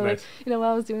Giant Ant. So like Nice. you know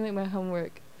while I was doing like my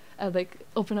homework, I'd like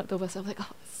open up the website. I was like,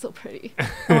 oh, it's so pretty. I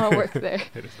want to work there.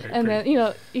 It is very And then pretty. you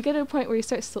know you get to a point where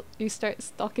you start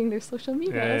stalking their social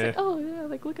media. Yeah, I was yeah, like, oh yeah,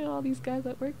 like look at all these guys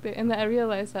that work there. And then I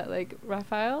realized that like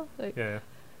Raphael, like Yeah,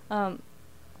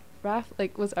 Raph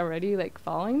like was already like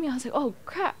following me. I was like, oh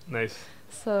crap. nice.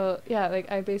 So yeah, like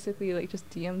I basically like just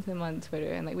DM'd him on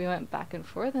Twitter, and like we went back and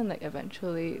forth, and like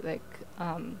eventually like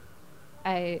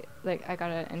I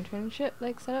got an internship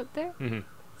like set up there. Mhm.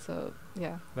 So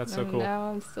yeah, That's so and cool. now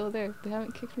I'm still there. They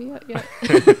haven't kicked me out yet.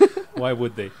 Why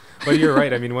would they? But you're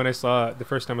right. I mean, when I saw the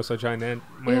first time I saw Giant Ant,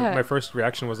 Yeah. my first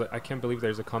reaction was like, I can't believe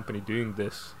there's a company doing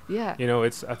this. Yeah. You know, I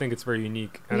think it's very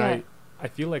unique, and Yeah. I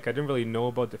feel like I didn't really know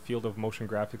about the field of motion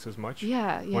graphics as much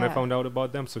Yeah. when I found out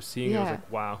about them. So seeing it, I was Yeah.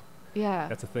 like, wow, Yeah.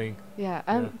 that's a thing. Yeah.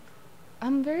 Yeah.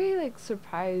 I'm very like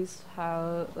surprised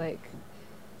how like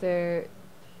there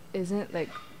isn't like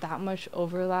that much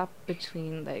overlap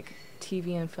between like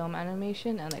TV and film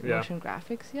animation and like Yeah. motion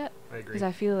graphics yet, I agree. because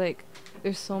I feel like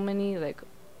there's so many like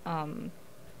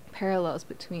parallels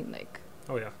between like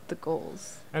Oh yeah, the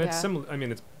goals. and yeah. it's similar. I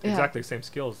mean, it's Yeah. exactly the same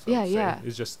skills. I Yeah, would say. yeah.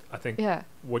 It's just I think Yeah.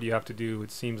 what you have to do,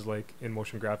 it seems like in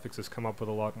motion graphics, is come up with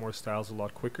a lot more styles a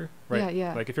lot quicker, right? Yeah,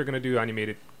 yeah. Like if you're gonna do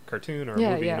animated cartoon or a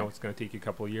Yeah, movie, yeah. you know, it's gonna take you a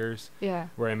couple of years. Yeah.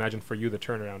 Where I imagine for you the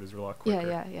turnaround is a lot quicker.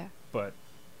 Yeah. Yeah. Yeah. But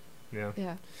yeah,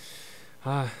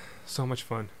 Yeah. so much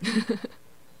fun.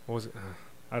 What was it?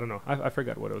 I don't know. I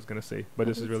forgot what I was gonna say, but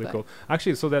this is It's really fine. cool.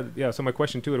 Actually, so my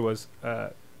question to it was,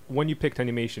 when you picked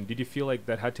animation, did you feel like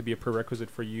that had to be a prerequisite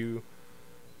for you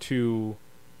to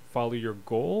follow your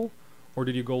goal, or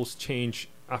did your goals change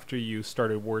after you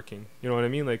started working? You know what I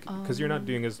mean? Like, because you're not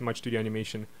doing as much studio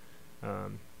animation.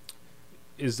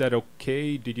 Is that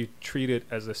okay? Did you treat it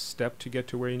as a step to get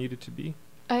to where you needed to be?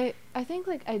 I think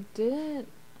like I didn't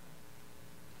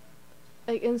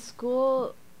like in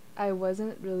school I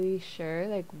wasn't really sure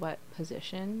like what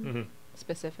position Mm-hmm.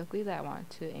 specifically that I wanted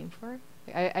to aim for.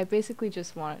 Like, I basically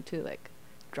just wanted to like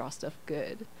draw stuff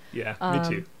good. Yeah, me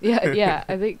too. Yeah,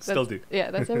 I think Still that's, do.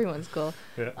 Yeah, that's everyone's goal.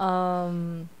 Yeah.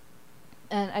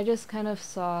 And I just kind of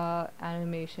saw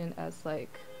animation as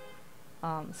like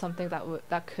something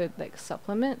that could like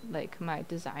supplement like my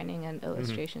designing and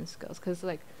illustration skills, because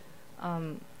like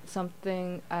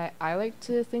something I like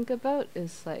to think about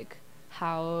is like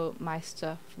how my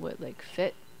stuff would like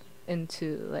fit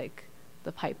into like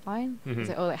the pipeline. Mhm. It's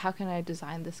like, oh, like how can I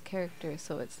design this character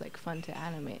so it's like fun to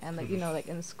animate? And like, you know, like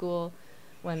in school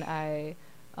when I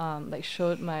like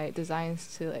showed my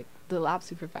designs to like the lab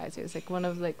supervisors, like one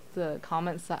of like the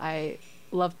comments that I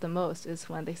loved the most is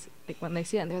when they when they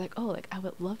see it and they're like, oh, like I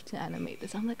would love to animate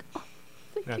this. I'm like, oh,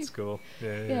 thank you. That's cool.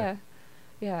 Yeah. Yeah,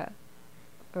 yeah,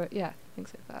 or yeah,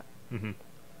 things like that. Mm-hmm.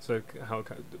 So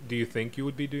do you think you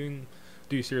would be doing?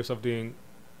 Do you see yourself doing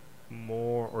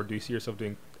more, or do you see yourself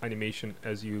doing animation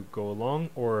as you go along,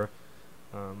 or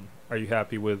are you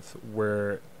happy with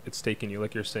where it's taking you?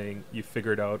 Like you're saying, you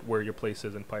figured out where your place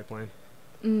is in pipeline.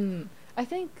 I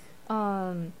think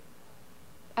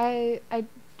I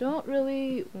don't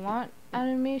really want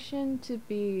animation to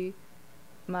be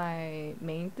my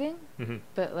main thing, Mm-hmm.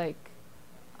 but like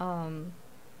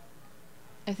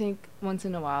I think once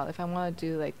in a while if I want to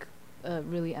do like a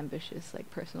really ambitious like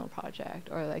personal project,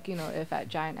 or like, you know, if at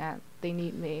Giant Ant they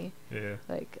need me, Yeah.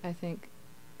 like I think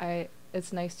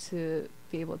it's nice to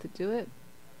be able to do it.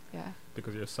 Yeah.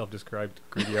 Because you're a self-described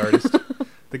greedy artist.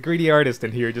 The greedy artist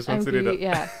in here just wants to do that.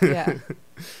 Yeah, yeah.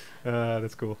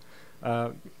 That's cool.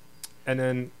 And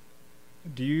then,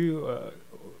 do you?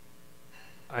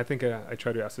 I think I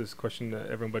try to ask this question to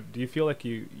everyone, but do you feel like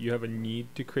you have a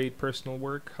need to create personal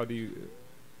work? How do you?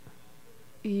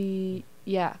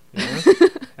 Yeah. Yeah?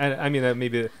 And I mean,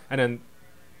 maybe, and then,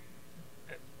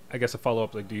 I guess a follow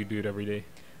up, like, do you do it every day?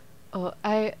 Oh,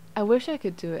 I wish I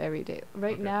could do it every day.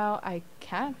 Right Okay. now I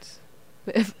can't,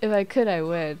 but if I could, I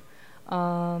would.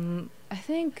 I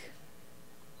think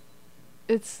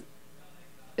it's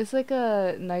like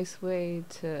a nice way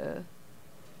to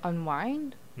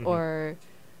unwind Mhm. or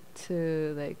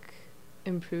to like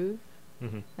improve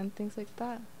Mhm. and things like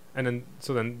that. And then,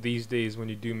 so then these days, when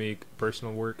you do make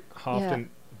personal work, how Yeah. often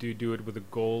do you do it with a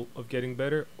goal of getting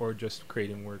better, or just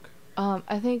creating work?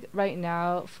 I think right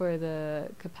now for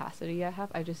the capacity I have,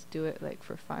 I just do it like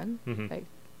for fun. Mm-hmm. Like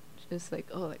just like,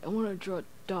 oh, like I want to draw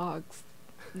dogs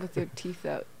with their teeth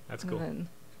out. That's and cool. then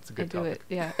It's a I good do topic.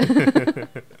 it.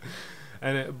 Yeah.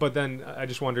 And but then I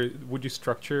just wonder, would you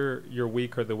structure your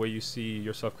week or the way you see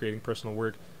yourself creating personal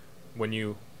work when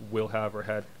you will have or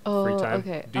had free Oh, time?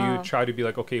 okay. Do you try to be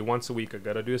like, okay, once a week I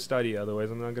gotta do a study,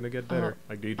 otherwise I'm not gonna get better?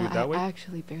 Like, do you do it that way? I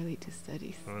actually barely do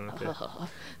studies. Okay.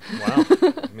 Wow.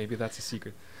 Maybe that's a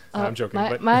secret. I'm joking. My,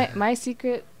 But my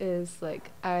secret is like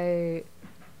I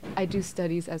do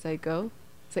studies as I go.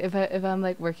 So if I'm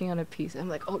like working on a piece, I'm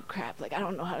like, oh crap, like I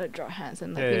don't know how to draw hands,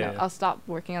 and like Yeah. I'll stop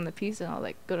working on the piece and I'll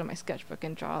like go to my sketchbook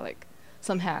and draw like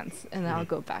some hands, and then I'll Mhm.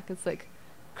 go back. It's like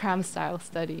cram style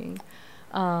studying.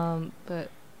 But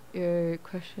your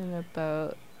question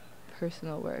about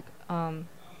personal work, I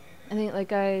think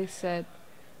like I said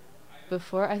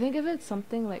before, I think if it's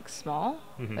something like small,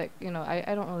 Mhm. like, you know,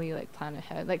 I don't really like plan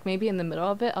ahead. Like maybe in the middle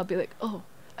of it I'll be like, oh,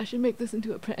 I should make this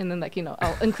into a print, and then like, you know,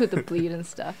 I'll include the bleed and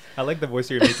stuff. I like the voice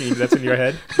you're making. That's in your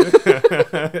head.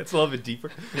 It's a little bit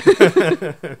deeper.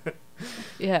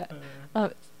 Yeah.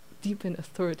 Deep and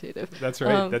authoritative. That's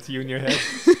right. That's you in your head,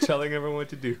 telling everyone what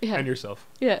to do, Yeah. and yourself.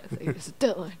 Yeah, it's, like, it's a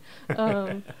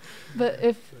deadline. But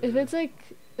if it's like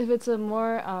if it's a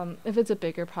more if it's a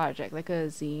bigger project like a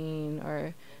zine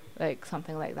or like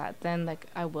something like that, then like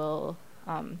I will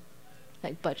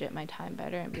like budget my time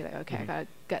better and be like, okay, I Mhm. gotta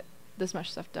get this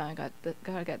much stuff done.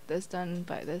 Gotta get this done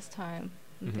by this time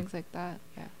and Mhm. things like that.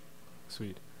 Yeah.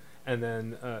 Sweet. And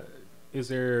then, is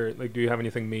there, like, do you have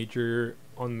anything major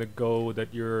on the go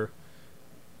that you've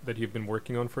been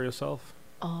working on for yourself?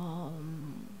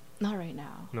 Not right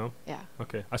now. No. Yeah.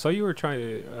 Okay. I saw you were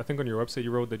trying. I think on your website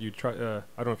you wrote that you try. I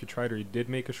don't know if you tried or you did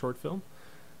make a short film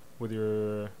with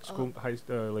your school,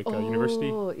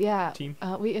 university Yeah. team.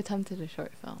 We attempted a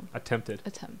short film. Attempted.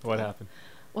 What happened?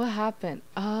 What happened?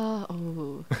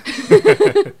 Oh.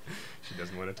 She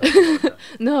doesn't want to talk about that.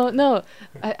 No.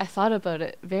 I thought about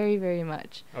it very, very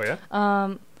much. Oh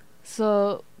yeah.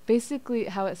 So basically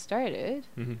how it started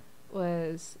Mm-hmm.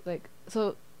 was like,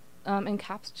 so in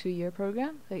CAP's 2-year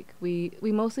program, like we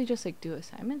mostly just like do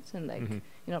assignments and like, Mhm.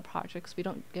 you know, projects. We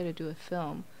don't get to do a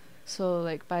film. So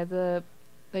like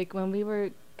when we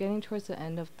were getting towards the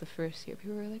end of the first year,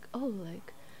 people were like, oh,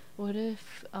 like what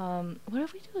if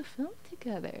we do a film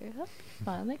together? That'd be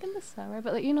fun, like in the summer.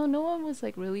 But like, you know, no one was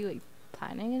like really like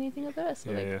planning anything about it.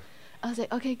 So Yeah. I was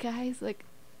like, okay guys, like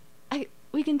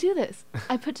we can do this.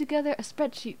 I put together a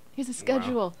spreadsheet. Here's a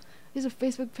schedule. Here's a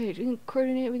Facebook page. We can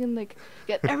coordinate. We can like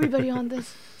get everybody on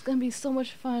this. It's gonna be so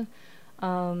much fun.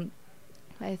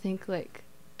 I think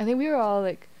we were all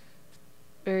like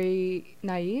very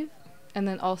naive, and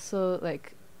then also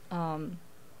like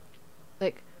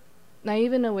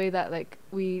naive in a way that like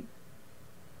we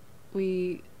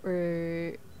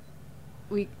were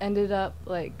we ended up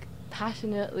like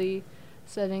passionately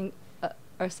setting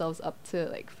ourselves up to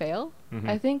like fail. Mhm.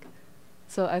 I think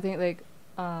so. I think like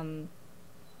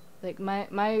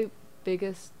my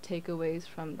biggest takeaways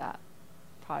from that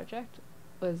project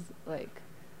was like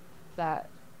that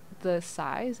the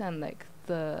size and like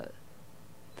the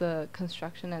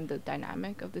construction and the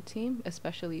dynamic of the team,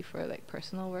 especially for like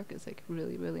personal work, is like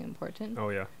really, really important. Oh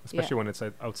yeah, especially when it's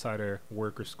outside of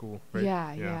work or school, right?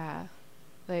 Yeah.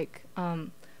 Like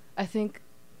I think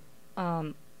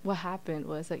what happened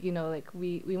was that, you know, like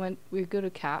we go to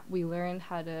CAP, we learned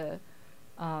how to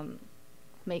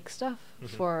make stuff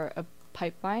for a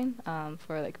pipeline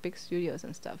for like big studios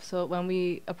and stuff. So when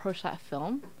we approached that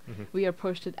film, we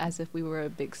approached it as if we were a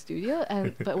big studio,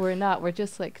 and but we're not. We're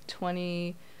just like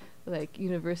 20 like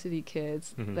university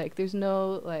kids. Like there's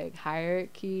no like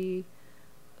hierarchy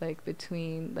like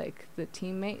between like the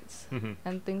teammates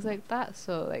and things like that.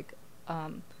 So like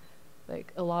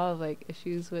a lot of like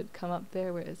issues would come up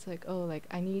there where it's like, oh, like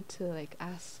I need to like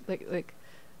ask like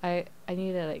I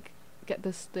need to like get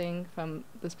this thing from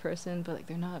this person, but like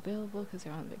they're not available because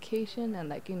they're on vacation, and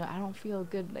like, you know, I don't feel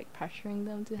good like pressuring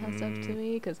them to have stuff to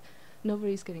me because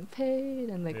nobody's getting paid,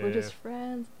 and like we're just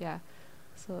friends.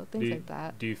 So things like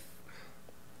that. I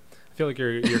feel like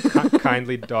you're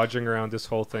kindly dodging around this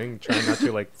whole thing, trying not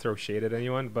to like throw shade at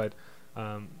anyone, but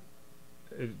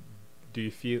do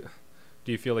you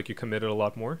feel like you committed a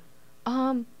lot more?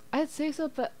 I'd say so,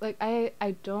 but like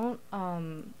I don't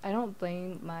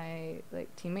blame my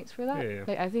like teammates for that.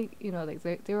 Like I think, you know, like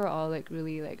they were all like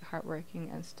really like hardworking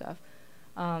and stuff.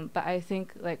 But I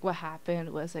think like what happened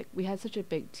was like we had such a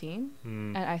big team,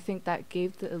 and I think that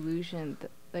gave the illusion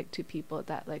like to people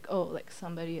that like, oh, like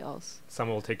somebody else,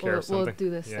 someone will take care of something, will do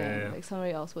this thing. Like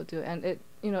somebody else will do it, and it,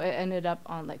 you know, it ended up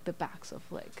on like the backs of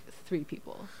like 3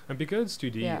 people. And because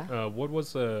 2D, what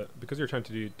was because you're trying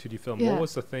to do 2D film, what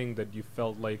was the thing that you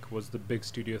felt like was the big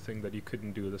studio thing that you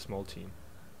couldn't do with a small team?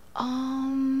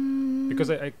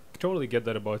 Because I totally get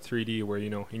that about 3D, where, you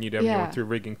know, you need everyone through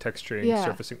rigging, texturing,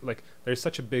 surfacing. Like there's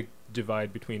such a big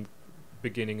divide between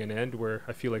beginning and end, where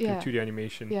I feel like in 2D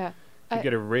animation, you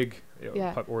get a rig,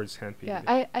 or it's hand painted.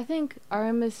 I think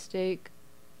our mistake,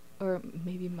 or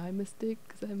maybe my mistake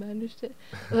because I managed it,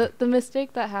 the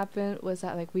mistake that happened was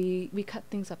that like we cut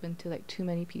things up into like too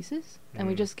many pieces, and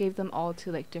we just gave them all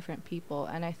to like different people,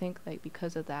 and I think like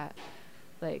because of that,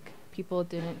 like people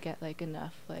didn't get like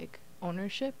enough like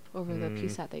ownership over the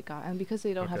piece that they got, and because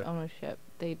they don't have ownership,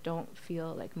 they don't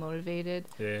feel like motivated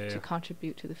to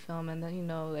contribute to the film, and then, you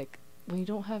know, like when you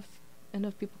don't have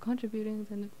enough people contributing,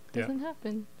 then it doesn't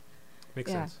happen.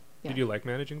 Makes sense. Did you like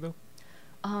managing though?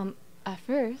 At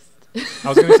first. I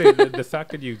was gonna say the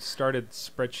fact that you started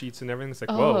spreadsheets and everything, it's like,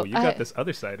 whoa, you got this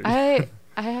other side of it.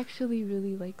 I actually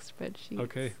really like spreadsheets.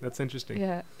 Okay, that's interesting.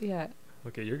 Yeah.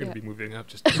 Okay, you're gonna be moving up,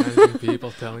 just managing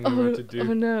people, telling them what to do.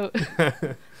 Oh no.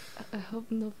 I hope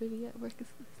nobody at work is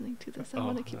listening to this. I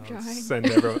want to keep drawing.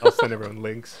 I'll send everyone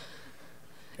links.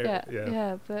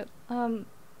 Yeah, but I don't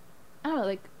know,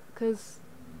 like, cause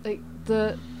like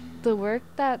the work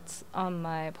that's on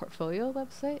my portfolio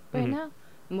website right now,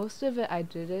 most of it I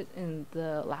did it in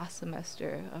the last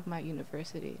semester of my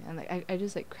university, and like I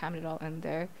just like crammed it all in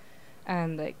there,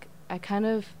 and like I kind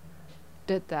of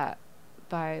did that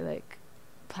by like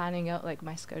planning out like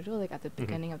my schedule like at the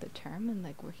beginning of the term, and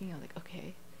like working out like,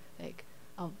 okay, like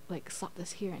I'll like slot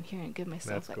this here and here and give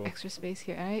myself like extra space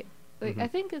here, and I like I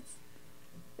think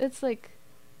it's like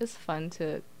it's fun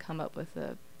to come up with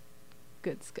a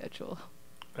good schedule.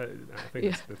 I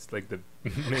think it's like the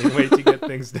main way to get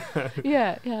things done.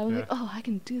 I'm like, oh, I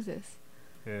can do this.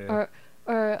 Or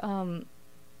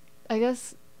I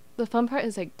guess the fun part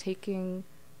is like taking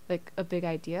like a big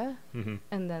idea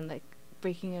and then like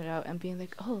breaking it out and being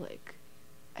like, oh, like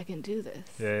I can do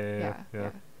this. Yeah.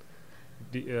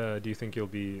 Do you think you'll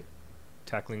be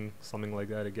tackling something like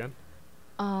that again?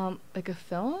 Like a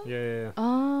film? Yeah.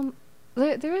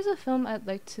 There is a film I'd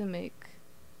like to make,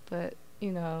 but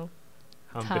you know,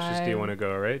 how ambitious do you want to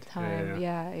go, right? Time,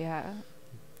 yeah.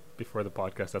 Before the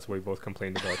podcast, that's what we both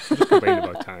complained about. Just complained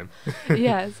about time.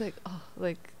 Yeah, it's like, oh,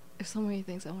 like there's so many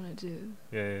things I want to do.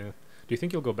 Yeah. Do you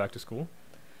think you'll go back to school?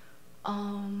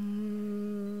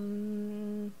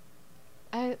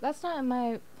 That's not in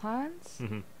my plans.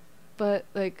 But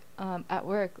like at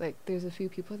work, like there's a few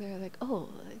people there like, oh,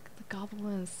 like the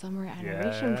Goblin Summer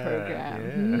Animation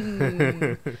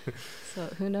Program. So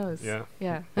who knows? Yeah.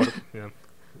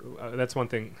 That's one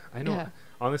thing I know.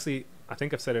 Honestly, I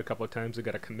think I've said it a couple of times. I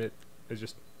gotta commit. It's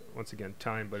just, once again,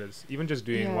 time. But it's even just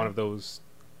doing one of those,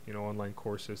 you know, online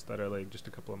courses that are like just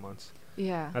a couple of months.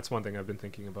 Yeah. That's one thing I've been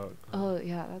thinking about. Oh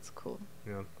yeah, that's cool.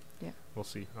 Yeah. Yeah. We'll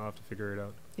see. I'll have to figure it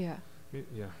out. Yeah.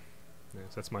 Yeah.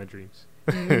 Yes, that's my dreams.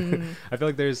 Mm. I feel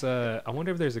like there's I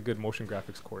wonder if there's a good motion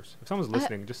graphics course. If someone's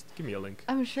listening, just give me a link.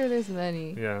 I'm sure there's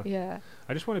many. Yeah. Yeah.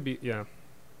 I just want to be, yeah.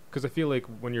 Because I feel like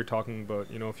when you're talking about,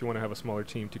 if you want to have a smaller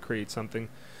team to create something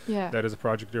Yeah. that is a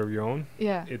project of your own,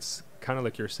 Yeah. it's kind of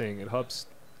like you're saying, it helps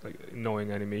like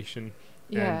knowing animation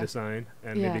Yeah. and design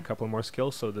and Yeah. maybe a couple more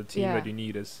skills, so the team Yeah. that you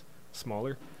need is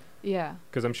smaller. Yeah.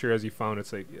 Because I'm sure, as you found,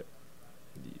 it's like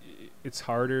it's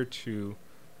harder to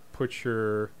put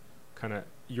your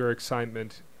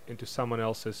excitement into someone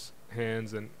else's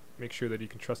hands and make sure that you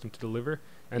can trust them to deliver.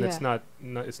 And it's Yeah.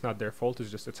 it's not their fault.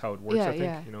 It's how it works. Yeah. I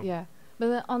think Yeah. Yeah. But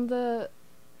then on the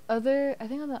other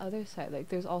side, like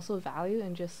there's also value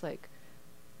in just like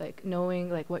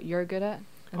knowing like what you're good at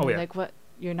and Oh, then, yeah. like what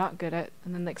you're not good at,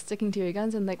 and then like sticking to your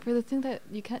guns, and like for the thing that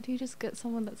you can't do, just get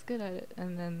someone that's good at it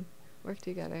and then work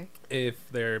together. If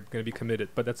they're going to be committed,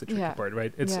 but that's the tricky Yeah. part,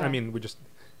 right? It's Yeah. I mean,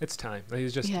 it's time. Like,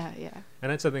 it's just Yeah. Yeah.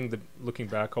 and that's the thing that looking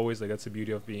back, always like that's the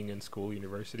beauty of being in school,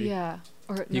 university. Yeah.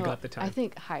 Or You no, got the time. I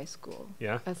think high school.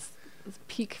 Yeah. That's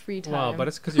peak free time. Wow, but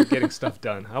it's because you're getting stuff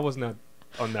done. I was not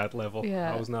on that level.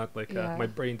 Yeah. I was not like Yeah. my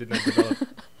brain did not develop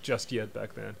just yet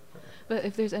back then. But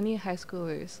if there's any high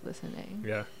schoolers listening,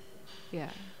 Yeah, yeah,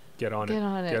 get on get it.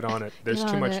 on it. Get on it. There's Get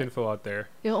too on much it. info out there.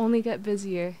 You'll only get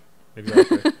busier.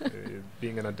 Exactly.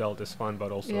 Being an adult is fun,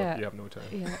 but also Yeah. you have no time.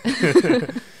 Yeah.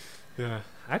 Yeah.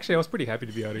 Actually, I was pretty happy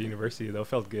to be out of university though.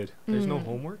 Felt good. There's no Mm.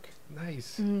 homework.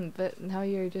 Nice. But now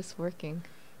you're just working.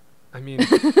 I mean,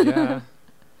 yeah.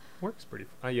 Work's pretty.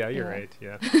 Yeah, you're Yeah. right.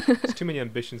 Yeah. There's too many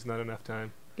ambitions, not enough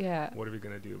time. Yeah. What are we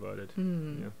gonna do about it?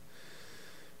 Mm. Yeah.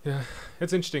 Yeah.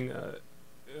 It's interesting.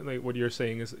 Like what you're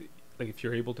saying is, like if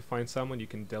you're able to find someone, you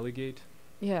can delegate.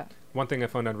 Yeah. One thing I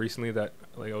found out recently that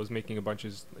like I was making a bunch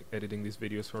of like editing these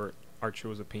videos for art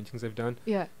shows of paintings I've done,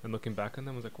 Yeah. and looking back on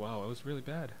them, I was like, wow, I was really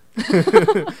bad.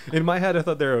 In my head, I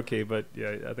thought they're okay, but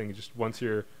yeah, I think just once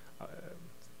you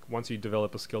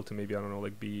develop a skill to maybe, I don't know,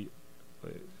 like be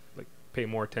like pay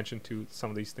more attention to some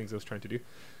of these things I was trying to do,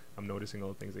 I'm noticing all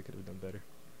the things I could have done better.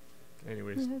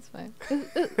 Anyways, That's fine.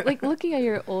 Like looking at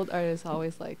your old art is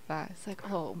always like that. It's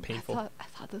like, oh, Painful. I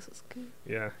thought this was good.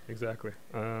 yeah, exactly.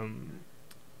 I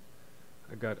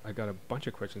got a bunch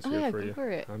of questions Oh here yeah, for go you. for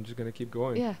it. I'm just gonna keep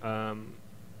going. Yeah.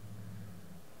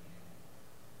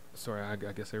 Sorry, I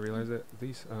guess I realized that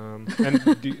these. And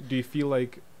do you feel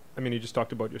like, I mean, you just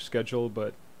talked about your schedule,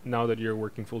 but now that you're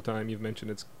working full time, you've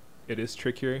mentioned it is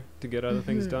trickier to get other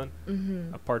things done.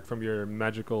 Mm-hmm. Apart from your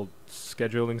magical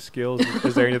scheduling skills,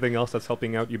 is there anything else that's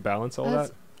helping out you balance all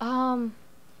that?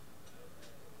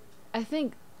 I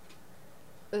think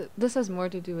this has more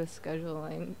to do with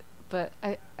scheduling, but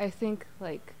I think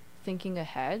like thinking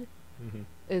ahead Mm-hmm.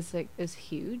 is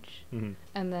huge. Mm-hmm.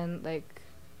 And then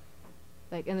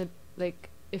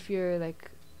if you're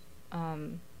like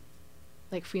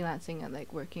freelancing and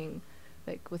like working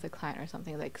like with a client or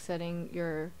something, like setting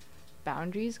your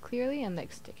boundaries clearly and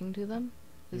like sticking to them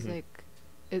is Mhm. like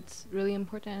it's really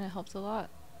important, and it helps a lot.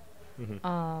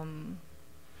 Mm-hmm.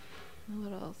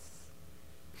 What else?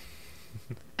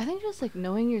 I think just like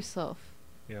knowing yourself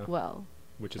Yeah. well.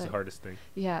 Which is the like- hardest thing.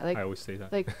 Yeah, like I always say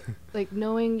that. like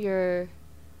knowing your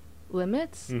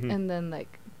limits Mhm. and then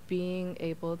like being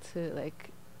able to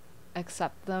like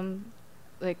accept them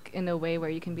like in a way where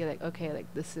you can be like, okay, like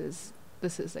this is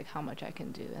like how much I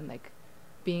can do, and like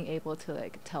being able to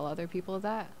like tell other people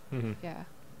that. Mhm. Yeah.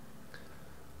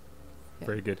 Yeah.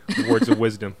 Very good. Words of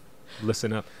wisdom.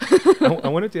 Listen up. I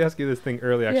wanted to ask you this thing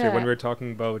earlier, actually, when Yeah. we were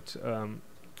talking about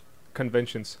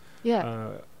conventions.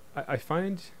 Yeah. I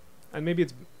find, and maybe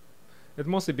it's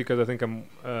mostly because I think I'm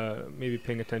maybe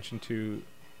paying attention to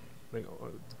like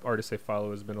artists I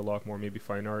follow has been a lot more maybe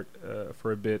fine art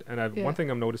for a bit, and Yeah. one thing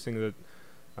I'm noticing that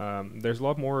there's a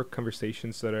lot more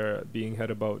conversations that are being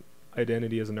had about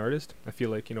identity as an artist. I feel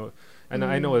like, and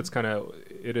I know it's kind of,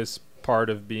 it is part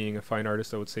of being a fine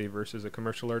artist, I would say, versus a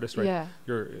commercial artist, right? Yeah.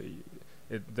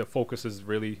 The focus is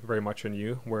really very much on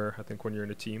you, where I think when you're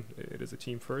in a team, it is a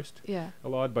team first Yeah. a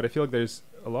lot, but I feel like there's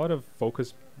a lot of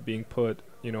focus being put,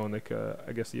 on like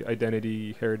I guess the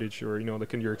identity, heritage, or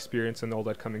like in your experience and all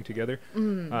that coming together.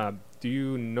 Do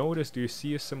you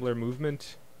see a similar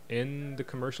movement in the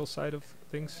commercial side of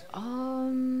things? I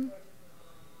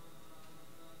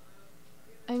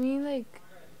mean, like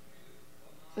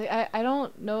I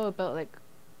don't know about like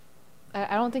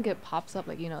I don't think it pops up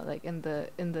like like in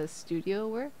the studio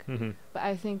work, Mm-hmm. but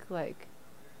I think like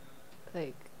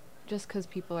just because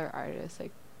people are artists,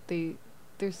 like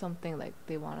there's something like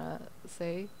they want to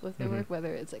say with their Mhm. work,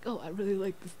 whether it's like, oh, I really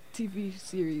like this TV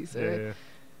series, Yeah, or yeah.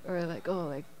 or like, oh,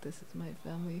 like this is my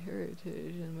family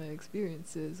heritage and my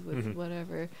experiences with Mhm.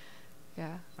 whatever.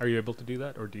 Yeah. Are you able to do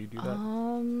that, or do you do that?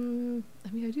 I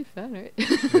mean, I do fan art.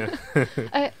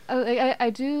 Yeah. I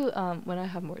do when I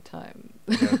have more time,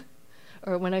 Yeah.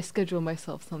 or when I schedule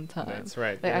myself some time. That's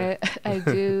right. Like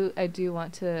Yeah. I do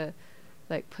want to,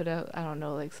 like, put out, I don't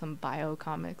know, like some bio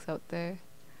comics out there,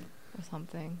 or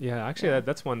something. Yeah, actually, Yeah.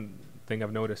 that's one thing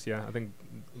I've noticed. Yeah, I think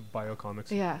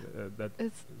biocomics. Yeah. That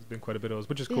It's has been quite a bit of those,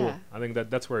 which is cool. Yeah. I think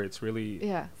that's where it's really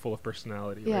yeah. full of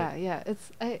personality. Yeah, Right? yeah.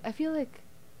 It's I feel like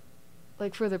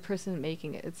for the person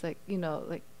making it, it's like, you know,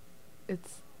 like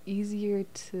it's easier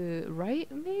to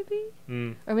write maybe,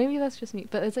 Mm, or maybe that's just me.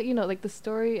 But it's like, you know, like the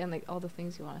story and like all the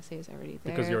things you want to say is already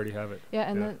there. because you already have it. Yeah,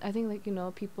 and yeah. then I think, like, you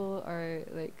know, people are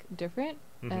like different,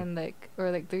 Mhm. and like,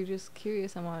 or like they're just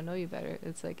curious and want to know you better.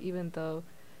 It's like, even though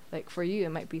like for you it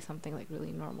might be something like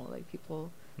really normal, like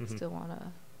people Mhm. still want to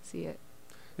see it.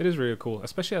 It is really cool,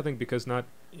 especially I think because not,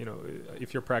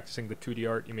 if you're practicing the 2D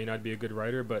art, you may not be a good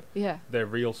writer, but Yeah. the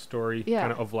real story Yeah.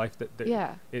 kind of life that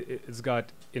Yeah. it's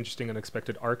got interesting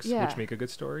unexpected arcs Yeah. which make a good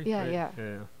story. Yeah, right? yeah.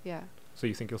 Yeah. Yeah. So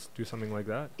you think you'll do something like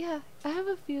that? Yeah. I have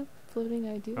a few floating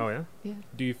ideas. Oh yeah. Yeah.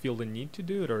 Do you feel the need to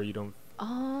do it, or you don't?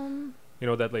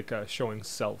 That like showing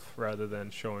self rather than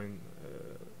showing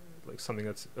like something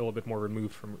that's a little bit more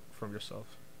removed from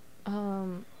yourself.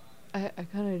 I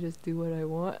kind of just do what I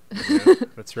want. Yeah,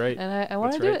 that's right. And I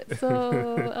want to That's do it,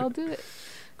 so I'll do it.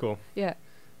 Cool. Yeah.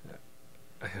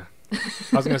 Yeah.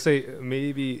 I was gonna say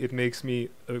maybe it makes me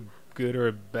a good or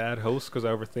a bad host because I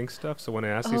overthink stuff. So when I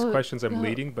ask these Oh, questions, I'm no.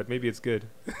 leading, but maybe it's good.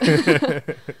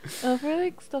 For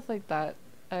like stuff like that,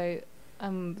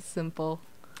 I'm simple.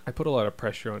 I put a lot of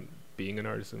pressure on being an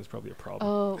artist, and it's probably a problem.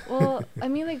 Oh, well, I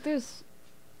mean, like there's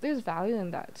value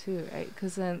in that too, right?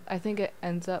 Because then I think it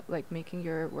ends up like making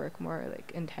your work more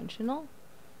like intentional.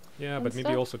 Yeah, and but maybe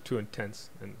stuff. also too intense,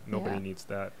 and nobody Yeah. needs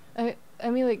that I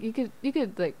mean, like you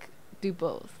could like do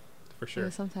both. for You sure. know,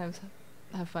 sometimes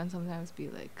have fun, sometimes be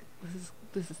like,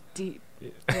 this is deep. Yeah.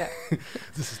 Yeah.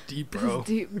 This is deep, This bro. is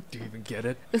deep. Do you even get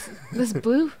it? This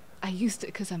blue, I used it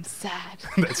because I'm sad.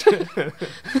 That's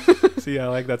See, I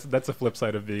like that's a flip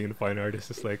side of being a fine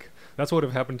artist. It's like that's what would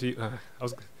have happened to you.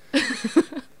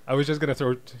 I was just gonna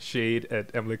throw shade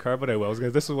at Emily Carr, but I will.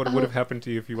 This is what would have happened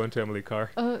to you if you went to Emily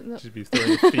Carr. Oh no. She'd be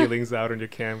throwing your feelings out on your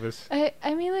canvas.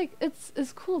 I mean, like it's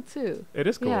cool too. It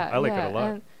is cool. Yeah, I like yeah, it a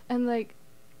lot. And like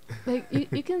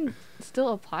you can still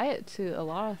apply it to a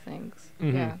lot of things.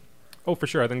 Mhm. Yeah. Oh, for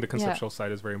sure. I think the conceptual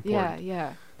side is very important. Yeah,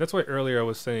 yeah. That's why earlier I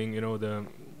was saying,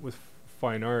 with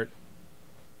fine art,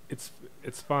 it's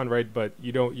fun, right? But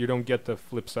you don't get the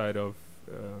flip side of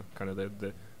kind of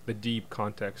the deep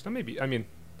context. Or maybe, I mean,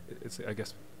 it's, I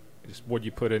guess, just what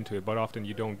you put into it. But often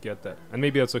you don't get that, and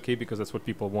maybe that's okay because that's what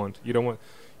people want. You don't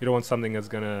want something that's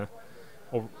gonna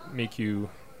make you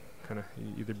kind of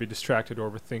either be distracted or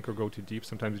overthink or go too deep.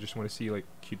 Sometimes you just want to see like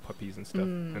cute puppies and stuff,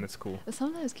 and it's cool.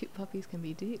 Sometimes cute puppies can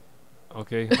be deep.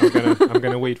 Okay, I'm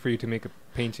gonna wait for you to make a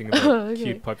painting about Okay.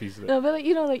 cute puppies. No, but like,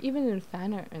 like even in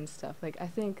fan art and stuff, like I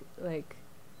think like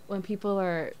when people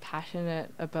are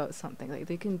passionate about something, like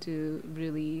they can do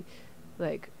really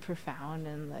like profound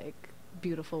and like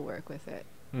beautiful work with it.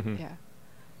 Mhm. Yeah.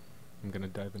 I'm gonna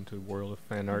dive into the world of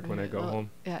fan art when I go home.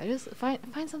 Yeah, just find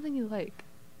something you like.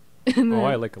 Oh,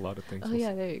 I like a lot of things. Oh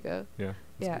yeah, there you go. Yeah.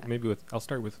 Yeah. Maybe I'll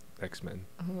start with X-Men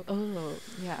Oh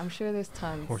yeah, I'm sure there's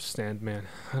tons. or Sandman.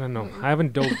 I don't know. Mm.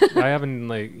 I haven't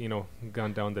like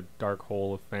gone down the dark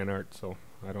hole of fan art, so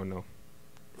I don't know.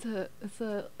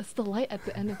 It's the light at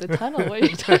the end of the tunnel. What are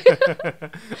you talking?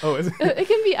 Oh, is it? It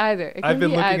can be either. It I've can been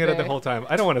be looking at it either. the whole time.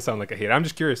 I don't want to sound like a hater. I'm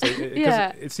just curious because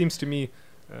Yeah. it seems to me,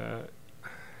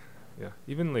 yeah.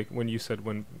 Even like when you said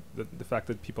when the fact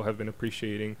that people have been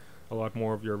appreciating a lot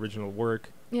more of your original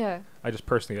work, Yeah, I just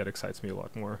personally that excites me a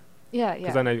lot more. yeah,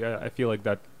 Because yeah, then I feel like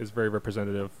that is very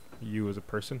representative of you as a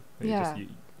person. And Yeah.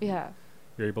 yeah,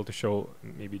 you're able to show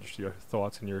maybe just your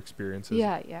thoughts and your experiences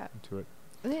yeah. into it.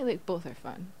 I think like both are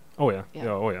fun. Oh yeah, Yeah. yeah,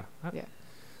 oh yeah. Yeah.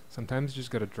 Sometimes you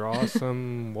just gotta draw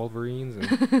some Wolverines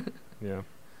and yeah.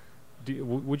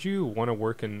 Would you want to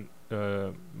work in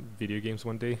video games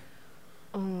one day?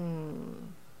 I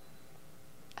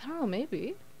don't know,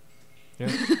 maybe. Yeah.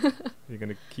 You're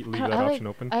gonna leave I that like- option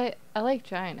open. I like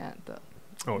Giant Ant though.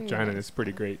 Oh, Very Giant nice. is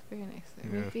pretty great. Very nice.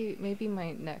 Yeah. Maybe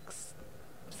my next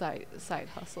side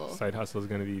hustle. Side hustle is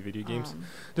gonna be video games. Um,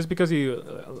 Just because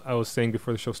I was saying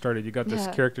before the show started, you got this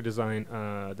Yeah. character design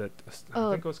that I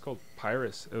Oh. think it was called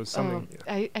Pyrus. It was something.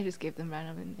 I just gave them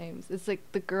random names. It's like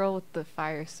the girl with the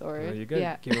fire sword. You got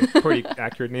yeah. pretty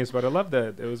accurate names, but I love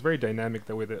that it was very dynamic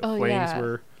the way the Oh, flames yeah.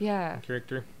 were Yeah. in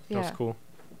character. That was Yeah. cool.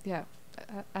 Yeah.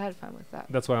 I had fun with that.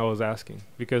 That's why I was asking,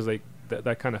 because like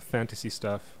that kind of fantasy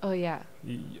stuff. Oh yeah.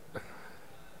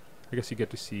 I guess you get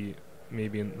to see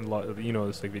maybe in a lot of,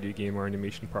 this like video game or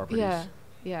animation properties. Yeah.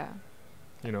 Yeah.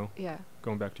 Yeah.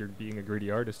 Going back to your being a gritty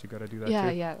artist, you got to do that Yeah,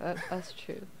 too. yeah, that's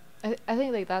true. I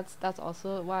think like that's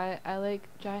also why I like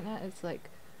Giant Net. It's like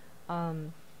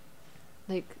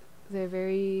they're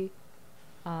very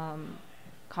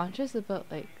conscious about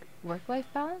like work-life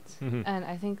balance, Mhm. and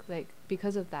I think like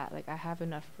because of that, like I have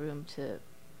enough room to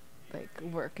like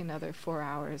work another 4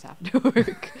 hours after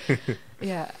work.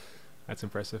 Yeah, That's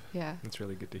impressive. yeah, That's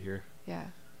really good to hear. yeah,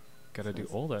 Got to So do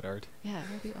it's- all that art. yeah.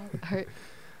 Maybe all art.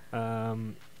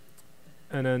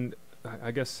 And then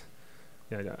I guess,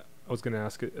 yeah, I was gonna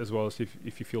ask it as well as if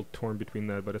you feel torn between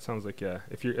that, but it sounds like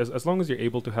if you're as long as you're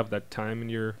able to have that time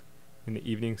in the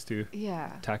evenings to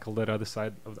Yeah. tackle that other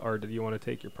side of the art that you want to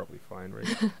take, you're probably fine, right?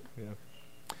 Yeah.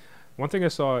 One thing I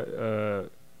saw,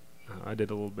 I did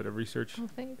a little bit of research. Oh,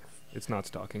 thanks. It's not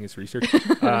stalking, it's research.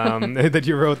 That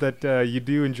you wrote that you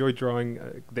do enjoy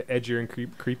drawing the edgier and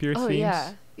creepier Oh themes.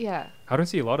 yeah, yeah. I don't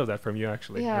see a lot of that from you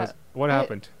actually. Yeah, What I-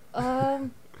 happened?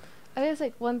 I guess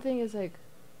like one thing is like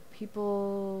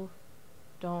people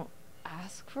don't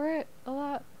ask for it a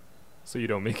lot. So you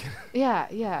don't make it. Yeah,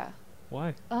 yeah.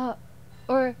 Why?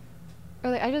 Or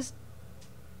like I just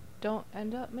don't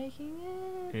end up making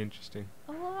it Interesting.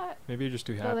 a lot. Maybe you're just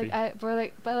too But happy.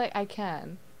 like I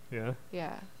can. Yeah.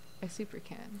 Yeah, I super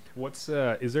can. What's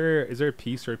is there a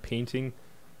piece or a painting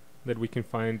that we can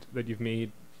find that you've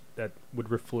made that would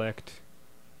reflect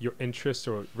your interests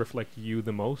or reflect you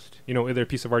the most? Is there a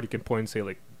piece of art you can point and say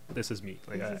like, this is me.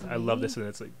 Like This is I love me? this, and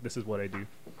it's like this is what I do.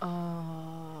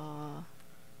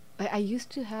 Like I used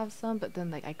to have some, but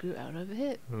then like I grew out of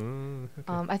it. Okay.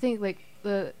 I think like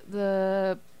the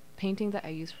painting that I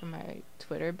used for my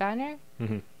Twitter banner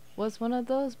Mm-hmm. was one of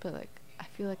those, but like I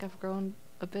feel like I've grown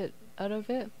a bit out of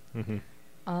it. Mm-hmm.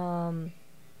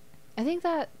 I think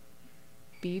that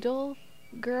beetle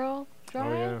girl Oh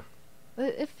drawing, yeah,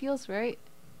 it feels right.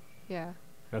 Yeah,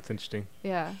 that's interesting.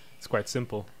 yeah, It's quite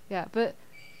simple. yeah. But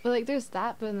like there's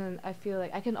that, but then I feel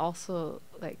like I can also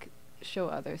like show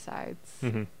other sides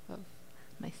Mm-hmm. of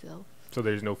myself. So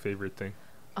there's no favorite thing.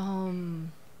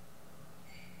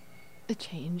 It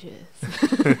changes.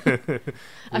 With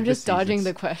I'm the just dodging seasons.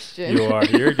 the question. You are.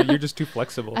 You're just too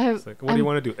flexible. It's like, what do you I'm-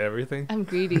 want to do? Everything. I'm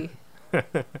greedy.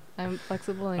 I'm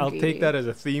flexible and I'll greedy. take that as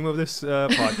a theme of this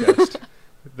podcast.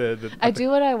 I do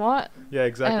what I want, Yeah,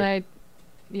 exactly.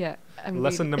 and I'm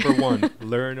Lesson greedy. number 1: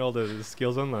 learn all the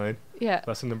skills online. Yeah.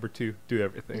 Lesson number 2: do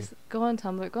everything. Just go on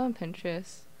Tumblr, go on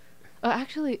Pinterest. Oh,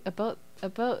 actually, about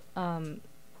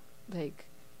like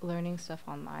learning stuff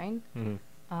online.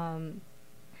 Mm-hmm.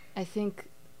 I think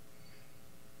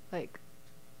like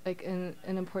an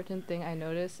important thing I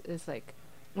notice is like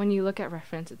when you look at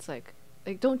reference, it's like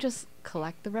don't just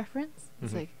collect the reference.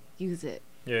 It's Mhm. like use it,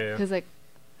 Yeah, yeah. because like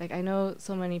I know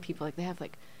so many people like they have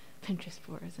like Pinterest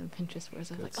boards of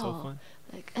That's like so fun.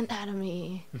 like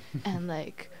anatomy and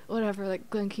like whatever, like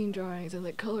Glen Keane drawings and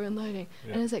like color and lighting.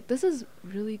 Yeah. And it's like this is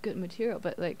really good material,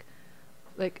 but like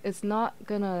it's not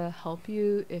gonna help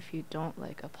you if you don't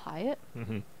like apply it.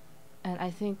 Mm-hmm. And I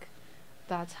think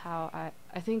that's how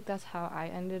I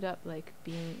ended up like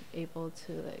being able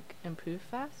to like improve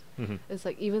fast. Mm-hmm. It's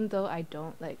like even though I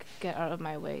don't like get out of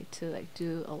my way to like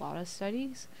do a lot of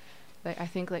studies, like I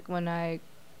think like when I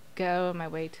get out of my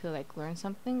way to like learn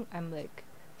something,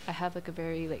 I have like a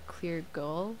very like clear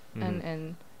goal Mhm.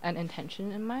 and an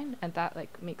intention in mind, and that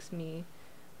like makes me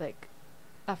like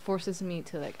that forces me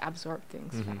to like absorb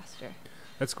things Mhm. faster.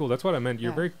 That's cool. That's what I meant.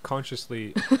 You're Yeah. very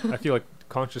consciously, I feel like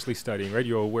consciously studying, right?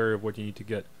 You're aware of what you need to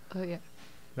get. Oh yeah.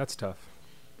 That's tough.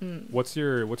 Mm. What's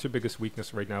your biggest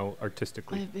weakness right now My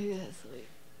artistically? biggest like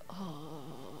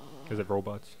Is it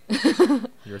robots?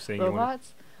 You're saying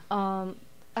robots?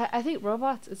 I think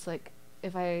robots, it's like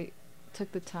if I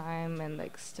took the time and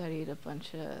like studied a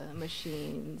bunch of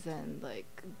machines and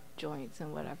like joints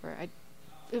and whatever, I'd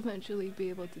eventually be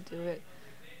able to do it.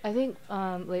 I think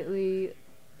lately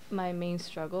my main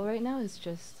struggle right now is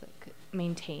just like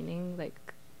maintaining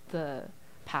like the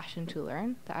passion to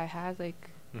learn that I had like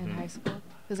in Mhm. high school.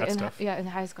 'Cause, That's in tough. in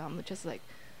high school I'm just like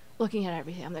looking at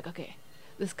everything. I'm like, okay,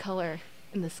 this color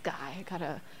in the sky, I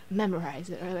gotta memorize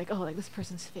it. Or like, oh, like this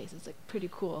person's face is like pretty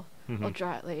cool. Mhm. I'll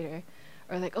draw it later.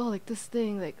 Or like, oh, like this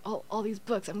thing, like all these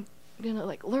books, I'm gonna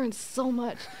like learn so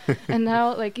much. And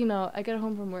now like, I get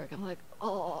home from work, I'm like,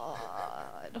 oh,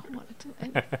 I don't want to do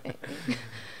anything.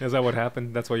 Is that what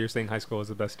happened? That's why you're saying high school was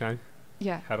the best time?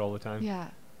 Yeah. Had all the time? Yeah.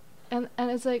 And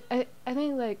it's like I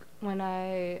think like when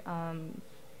I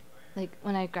like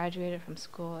when I graduated from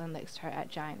school and like started at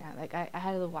Giant Ant, like I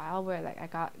had a while where like I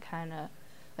got kind of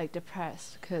like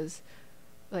depressed because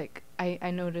like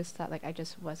I noticed that like I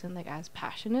just wasn't like as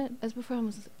passionate as before.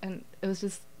 And it was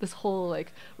just this whole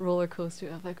like roller coaster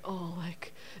of like, oh,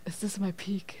 like, is this my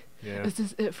peak? Yeah. Is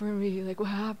this it for me? Like, what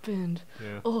happened?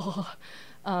 Yeah. Oh,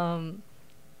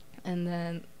 and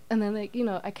then like, you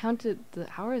know, I counted the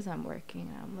hours I'm working,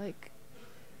 and I'm like,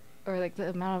 or like the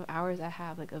amount of hours I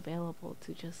have like available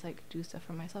to just like do stuff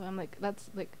for myself. I'm like, that's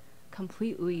like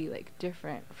completely like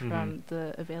different from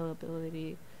the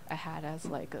availability I had as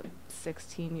like a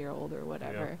 16-year-old or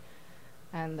whatever.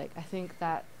 And like I think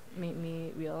that made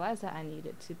me realize that I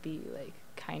needed to be like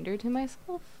kinder to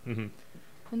myself. And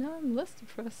now I'm less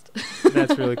depressed.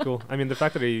 That's really cool. I mean, the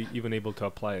fact that you're even able to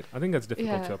apply it, I think that's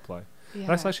difficult to apply.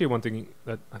 That's actually one thing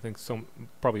that I think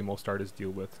probably most artists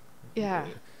deal with.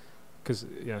 Because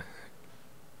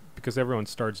everyone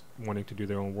starts wanting to do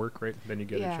their own work, right? Then you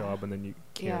get a job, and then you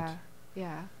can't.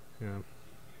 Yeah.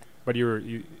 But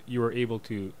you were able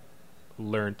to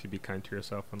learn to be kind to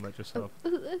yourself and let yourself.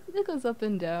 It goes up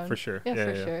and down. For sure. Yeah,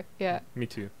 for sure. Yeah. Me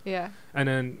too. Yeah. And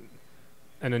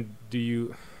then do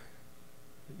you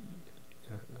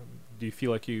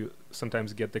feel like you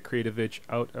sometimes get the creative itch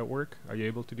out at work? Are you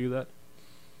able to do that?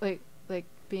 Like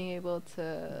being able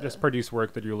to just produce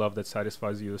work that you love that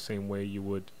satisfies you the same way you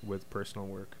would with personal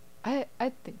work? I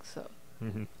think so.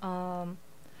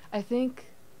 I think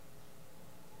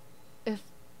if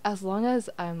as long as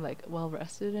I'm like well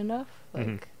rested enough,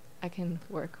 like I can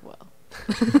work well.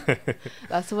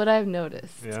 That's what I've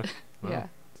noticed. Yeah. Well, yeah.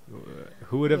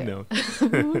 Who would have known?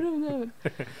 Who would have known?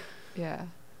 Yeah.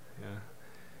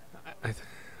 Yeah.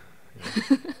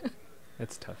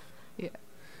 It's tough. Yeah.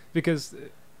 Because,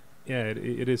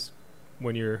 it is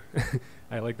when you're.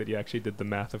 I like that you actually did the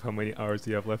math of how many hours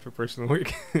you have left for personal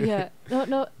work. Yeah.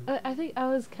 No. I think I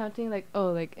was counting like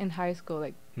in high school,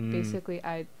 like basically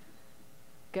I'd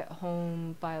get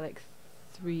home by like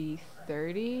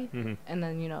 3:30, and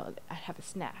then, you know, I'd have a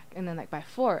snack, and then like by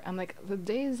 4 I'm like, the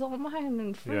day is all mine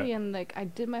and free, and like I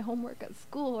did my homework at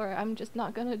school, or I'm just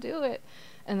not gonna do it,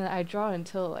 and then I draw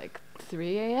until like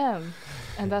 3 a.m.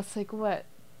 and that's like what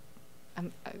I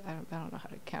don't know how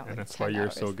to count. And like that's why you're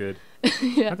hours. so good.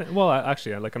 Yeah.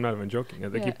 Actually, I'm not even joking. I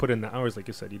think you put in the hours, like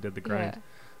you said, you did the grind.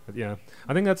 But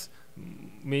I think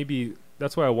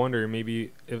that's why I wonder,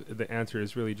 maybe if the answer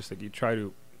is really just like you try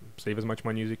to save as much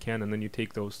money as you can, and then you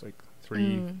take those like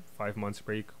 3-5 months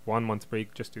break, 1 month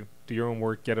break, just to do your own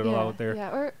work, get it all out there. Yeah,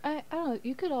 or I don't know,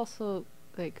 you could also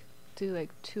like do like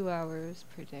 2 hours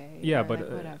per day. Yeah, or but like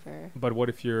whatever. But what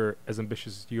if you're as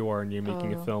ambitious as you are and you're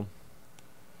making a film?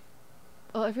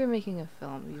 Well, if you're making a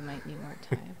film, you might need more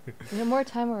time. You know, more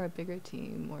time or a bigger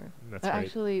team, or that's right.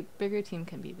 Actually, bigger team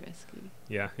can be risky.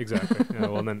 Yeah, exactly.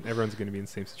 Well, then everyone's going to be in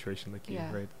the same situation like you,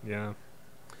 right? Yeah.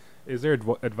 Is there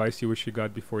advice you wish you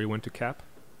got before you went to CAP?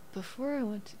 Before I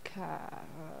went to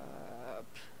CAP,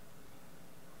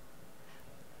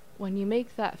 when you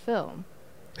make that film,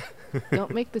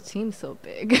 don't make the team so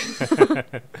big.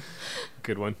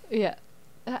 Good one. Yeah,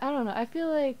 I don't know. I feel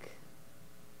like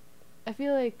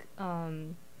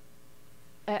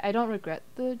I don't regret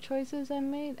the choices I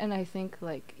made, and I think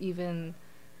like even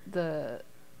the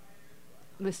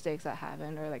mistakes that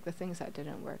happened, or like the things that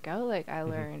didn't work out, like I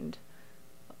learned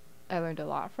a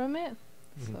lot from it.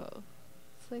 So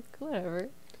it's like whatever.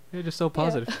 You're just so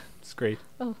positive. Yeah. It's great.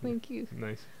 Oh, thank you.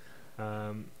 Nice.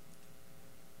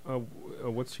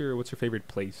 What's your favorite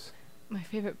place? My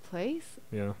favorite place?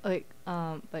 Yeah. Like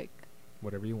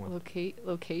whatever you want.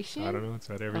 Location? I don't know. It's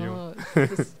whatever you want.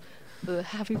 Just the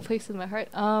happy place in my heart.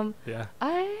 Yeah.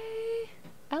 I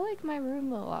like my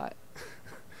room a lot.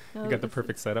 You got the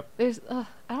perfect setup. There's I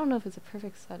don't know if it's a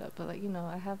perfect setup, but like, you know,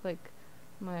 I have like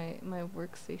my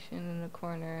workstation in a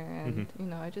corner, and you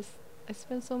know, I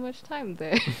spend so much time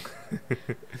there.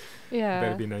 Yeah.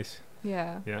 That'd be nice.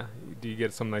 Yeah. Yeah. Do you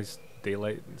get some nice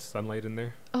daylight and sunlight in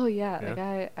there? Oh yeah. Like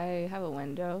I have a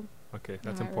window. Okay,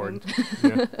 that's important.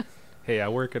 Yeah. Hey, I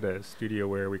work at a studio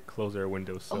where we close our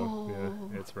windows, so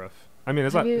yeah, it's rough. I mean,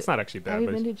 it's not actually bad. Have you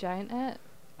been to Giant Ant?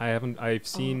 I haven't. I've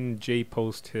seen Jay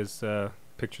post his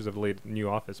pictures of the new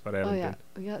office, but I haven't been.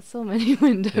 We got so many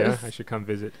windows. Yeah, I should come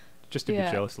visit just to be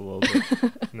jealous a little bit,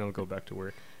 and then I'll go back to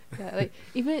work. Yeah, like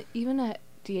even at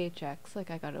DHX, like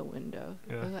I got a window.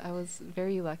 Yeah. I was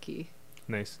very lucky.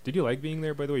 Nice. Did you like being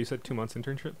there, by the way? You said 2 months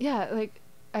internship? Yeah, like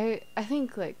I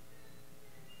think like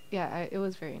it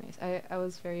was very nice. I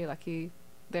was very lucky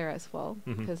there as well,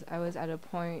 because I was at a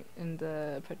point in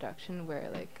the production where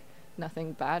like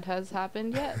nothing bad has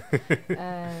happened yet.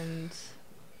 And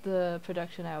the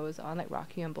production I was on, like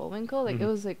Rocky and Bullwinkle, like it Mhm.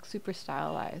 was like super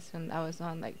stylized, and I was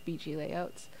on like BG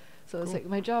layouts. So it's Cool. like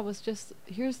my job was just,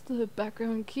 here's the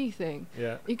background key thing.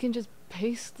 Yeah. You can just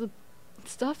paste the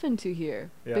stuff into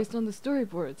here Yeah. based on the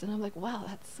storyboards, and I'm like, wow,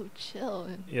 that's so chill.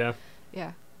 And Yeah.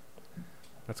 yeah,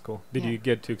 That's cool. Did Yeah. you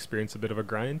get to experience a bit of a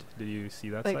grind? Did you see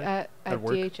that like side? at at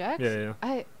work? DHX, Yeah.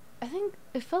 I think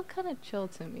it felt kind of chill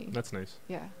to me. That's nice.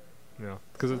 Yeah. Yeah,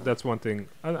 because that's one thing.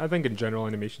 I think in general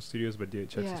animation studios, but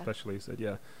DHX Yeah. especially, is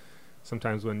that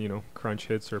sometimes when crunch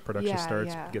hits or production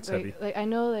starts, it gets like, heavy. Like I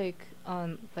know, like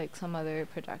on like some other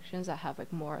productions that have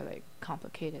like more like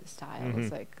complicated styles,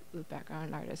 Mhm. like the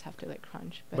background artists have to like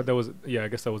crunch. But that was I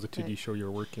guess that was a 2D but- show you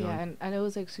were working yeah, on. and it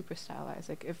was like super stylized.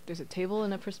 Like if there's a table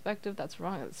in a perspective that's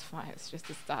wrong, it's fine. It's just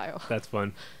a style. That's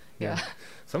fun. Yeah.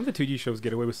 Some of the 2D shows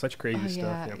get away with such crazy Oh,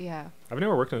 stuff. yeah, yeah. I've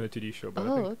never worked on a 2D show, but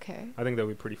Oh, I okay. think that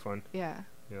would be pretty fun. Yeah.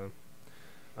 Yeah.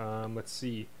 Let's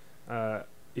see.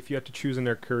 If you had to choose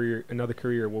another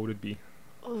career, what would it be?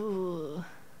 Ooh.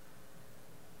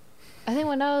 I think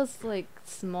when I was like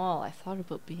small, I thought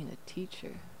about being a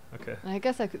teacher. Okay. And I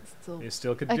guess I could still. You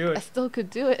still could I, do I it. still could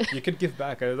do it. You could give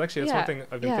back. That's one Yeah, thing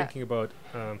I've been yeah. thinking about.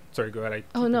 Sorry, go ahead. I keep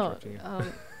Oh no. interrupting you.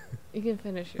 You can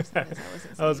finish your sentence. I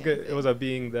wasn't. That was saying good. It anything. was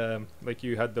being the like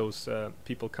you had those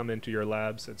people come into your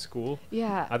labs at school.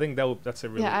 Yeah. I think that's a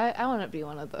really I want to be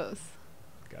one of those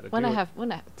gotta when do I it. have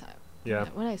time. Yeah.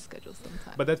 When I schedule some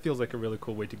time. But that feels like a really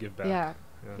cool way to give back. yeah,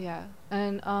 Yeah. yeah,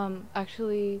 and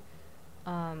actually,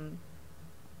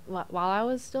 while I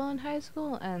was still in high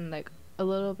school and like a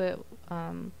little bit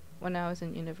when I was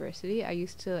in university, I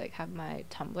used to like have my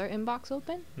Tumblr inbox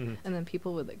open, Mhm. and then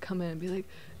people would like come in and be like,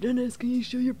 "Dennis, can you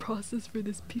show your process for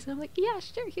this piece?" And I'm like, "Yeah,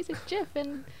 sure. Here's a GIF,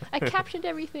 and I captioned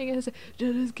everything." And I said,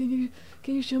 "Dennis, can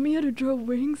you show me how to draw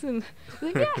wings?" And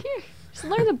like, "Yeah, here, just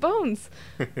learn the bones."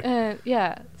 And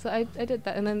yeah, so I did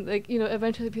that, and then like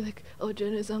eventually be like, "Oh,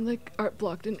 Dennis, I'm like art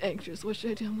blocked and anxious. What should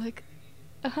I do?" I'm like,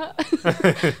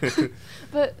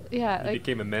 but yeah, You like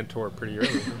became a mentor pretty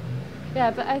early. yeah,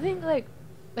 but I think like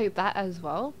that as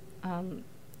well,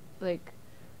 like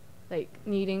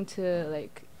needing to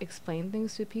like explain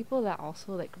things to people, that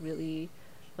also like really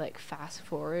like fast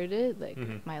forwarded like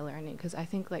Mhm. my learning, because I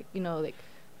think like like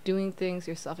doing things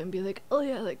yourself and be like, oh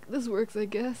yeah, like this works, I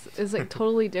guess, is like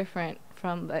totally different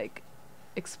from like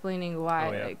explaining why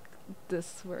Oh, yeah. like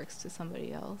this works to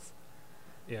somebody else.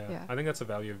 Yeah. Yeah. I think that's the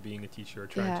value of being a teacher or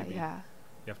trying Yeah, to be. yeah,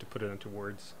 You have to put it into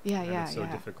words. yeah, and yeah, it's so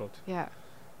yeah, difficult. yeah.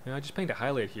 I just paint a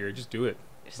highlight here. Just do it.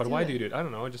 Just But why do you do it? I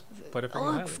don't know. Just put it It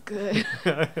from looks highlight.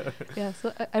 good. Yeah,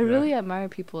 so I Yeah. really admire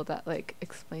people that like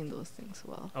explain those things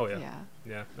well. Oh, yeah.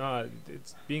 Yeah. Yeah.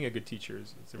 It's being a good teacher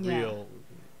it's a Yeah. real,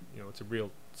 it's a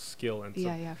real skill, and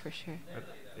Yeah, for sure.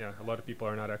 a lot of people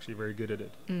are not actually very good at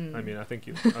it. Mm. I mean, I think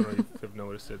I don't know if you've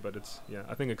noticed it, but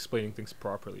I think explaining things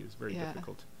properly is very Yeah.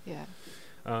 difficult. Yeah.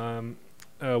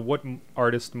 What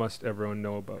artist must everyone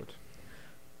know about?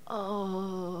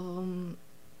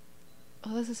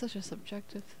 Oh, this is such a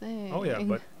subjective thing. Oh yeah,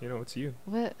 but it's you.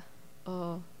 What?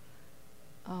 Oh.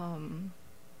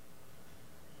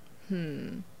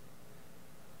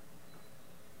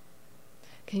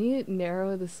 Can you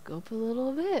narrow the scope a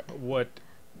little bit? What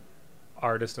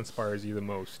artist inspires you the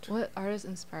most? What artist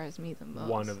inspires me the most?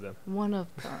 One of them. One of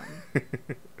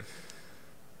them.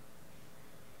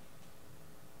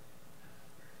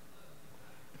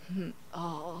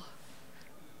 Oh.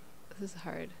 This is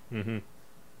hard. Mm-hmm.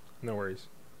 No worries.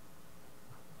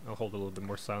 I'll hold a little bit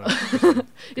more silence.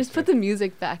 Just put the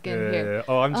music back in here. Yeah.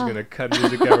 Oh, I'm just Oh. gonna cut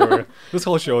music everywhere. This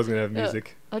whole show is gonna have Yeah.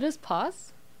 music. I'll just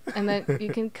pause, and then you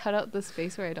can cut out the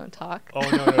space where I don't talk. Oh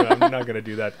no, I'm not gonna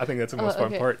do that. I think that's the most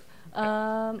fun okay. part.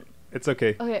 It's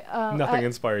okay. Okay. Nothing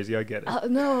inspires you. I get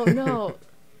it. No,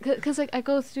 because like I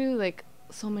go through like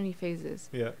so many phases.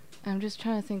 Yeah. I'm just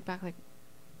trying to think back, like,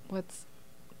 what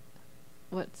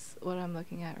I'm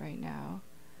looking at right now.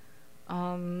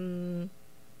 Oh,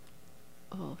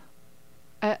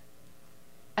 I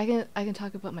can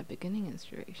talk about my beginning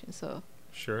inspiration. So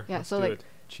Sure. Yeah, let's so, do like, it.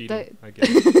 Cheating. that- I get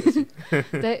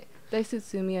it. Daisuke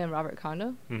Tsumiya and Robert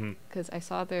Kondo, Mm-hmm. because I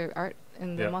saw their art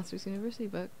in the Yeah. Monsters University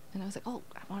book, and I was like, oh,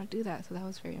 I want to do that. So that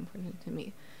was very important to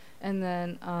me. And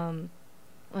then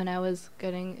when I was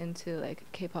getting into like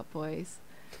K-pop boys,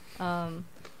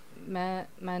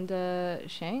 Manda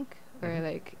Shank, or Mhm.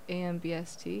 like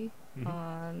AMBST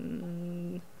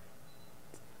Mhm.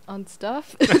 on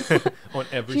stuff. On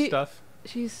every She- stuff.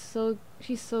 she's so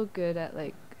good at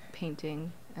like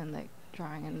painting and like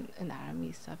drawing and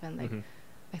anatomy stuff, and like Mhm.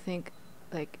 I think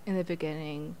like in the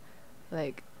beginning,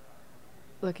 like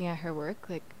looking at her work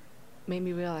like made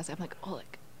me realize, I'm like, oh,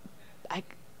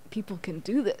 like people can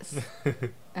do this.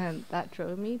 And that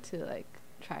drove me to like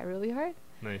try really hard.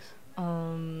 Nice.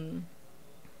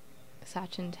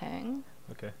 Sachin Tang.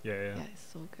 Okay. Yeah. Yeah, it's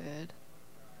so good.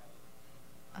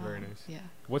 Very nice. Yeah.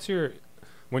 What's your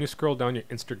when you scroll down your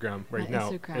Instagram right My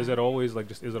now? Instagram. Is it always like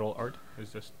just? Is it all art?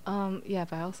 It's just. Yeah,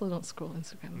 but I also don't scroll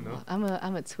Instagram No? a lot.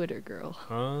 I'm a Twitter girl.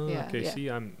 Yeah, Okay. yeah. See,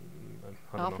 I don't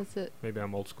know. Opposite. Maybe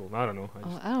I'm old school. I don't know.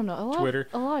 I don't know. Twitter.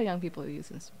 A lot of young people use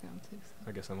Instagram too. So.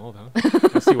 I guess I'm old, huh?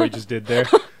 I see what you just did there.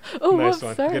 Oh, Nice whoops,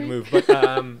 one. sorry. Good move. But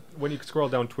when you scroll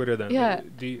down Twitter, then Yeah.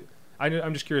 do you,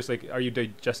 I'm just curious. Like, are you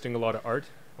digesting a lot of art,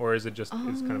 or is it just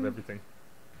it's kind of everything?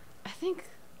 I think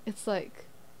it's like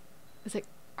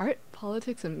art,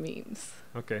 politics, and memes.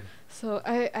 Okay. So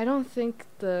I don't think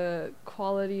the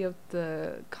quality of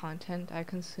the content I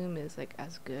consume is like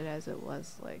as good as it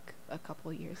was like a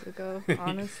couple years ago.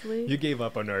 Honestly, You gave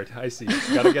up on art. I see.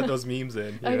 Gotta get those memes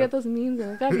in. I get those memes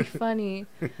and it gotta be funny.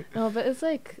 No, but it's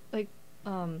like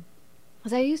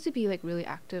because I used to be like really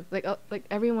active. Like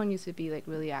everyone used to be like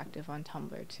really active on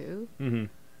Tumblr too. Mm-hmm.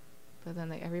 But then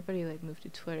like everybody like moved to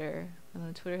Twitter, and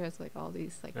then Twitter has like all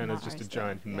these like. And it's just a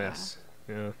giant mess.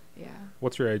 Yeah. Yeah.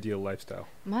 What's your ideal lifestyle?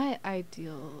 My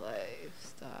ideal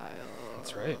lifestyle.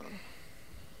 That's right.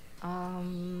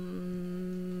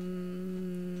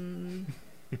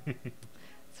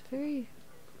 It's very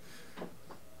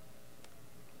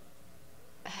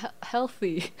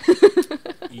healthy.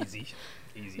 Easy.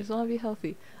 Just want to be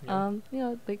healthy. Yeah. You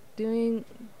know, like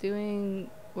doing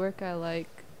work I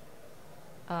like,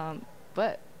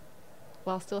 but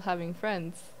while still having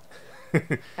friends.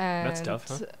 And That's tough,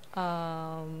 huh?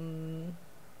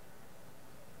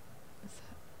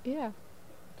 Yeah.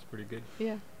 It's pretty good.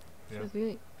 Yeah. Yeah.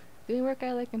 So doing work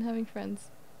I like and having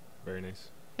friends. Very nice.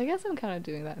 I guess I'm kind of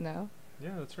doing that now.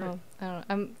 Yeah, that's right. I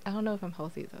don't know if I'm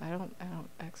healthy though. I don't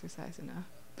exercise enough.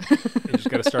 You just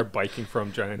gotta start biking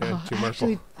from Giant Head to I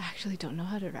Merkel. actually don't know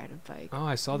how to ride a bike. Oh,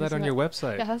 I saw that That's on on your my-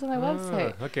 website. Yeah, that's on my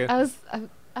website. Okay.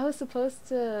 I was supposed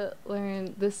to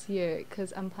learn this year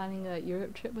because I'm planning a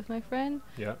Europe trip with my friend,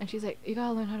 Yeah, and she's like, "You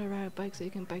gotta learn how to ride a bike so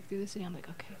you can bike through the city." I'm like,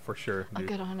 "Okay, for sure. I'll Dude.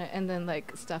 get on it." And then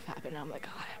like stuff happened. And I'm like,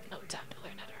 "Oh, I have no time to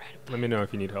learn how to ride a bike." Let me know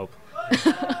if you need help.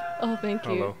 Oh, thank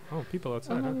you. Hello. Oh, people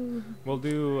outside, huh? Oh, We'll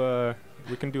do,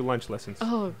 we can do lunch lessons.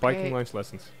 oh, Biking great. lunch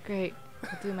lessons. Great.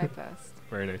 I'll do my best.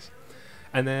 Very nice.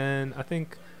 And then I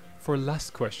think for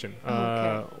last question,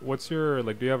 Okay. what's your,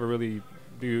 like, do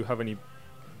you have any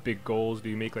big goals? Do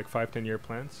you make like 5-10 year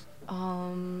plans?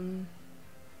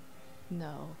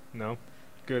 No. No?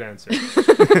 Good answer.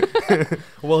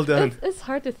 Well done. It's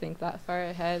hard to think that far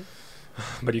ahead.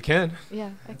 But you can.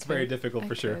 Yeah, It's very difficult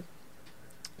for sure. could.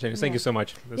 James, thank Yeah. you so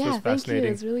much. This yeah, was fascinating. Thank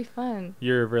you. It's really fun.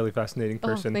 You're a really fascinating Oh,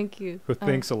 person thank you. who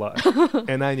thinks a lot.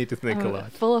 And I need to think a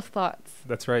lot. Full of thoughts.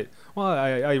 That's right. Well,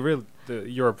 I really,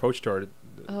 your approach to art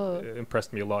Oh.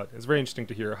 impressed me a lot. It's very interesting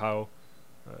to hear how,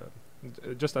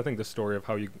 just I think the story of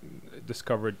how you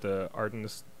discovered the art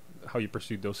and how you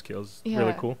pursued those skills. Really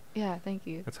Yeah. cool. Yeah, thank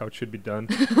you. That's how it should be done.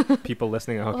 People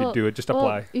listening, I hope you Well- do it. Just well,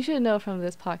 apply. you should know from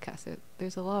this podcast that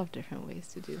there's a lot of different ways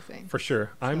to do things. For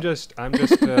sure. I'm So- just,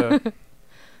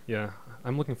 yeah,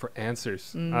 I'm looking for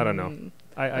answers. I don't know. Mm,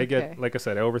 I get, okay. like I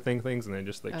said, I overthink things and then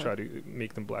just like Oh. try to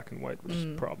make them black and white, which is a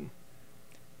Mm. problem.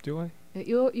 Do I?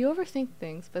 You overthink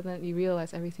things, but then you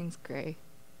realize everything's gray.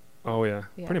 Oh yeah,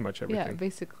 Yeah. pretty much Yeah, everything.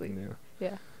 basically. Yeah.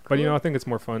 Yeah. But you know, Cool. I think it's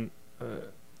more fun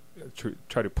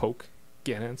try to poke,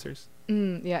 get answers.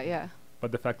 Yeah.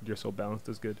 But the fact that you're so balanced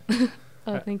is good.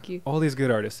 Oh, thank you. All these good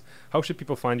artists. How should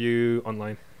people find you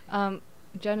online?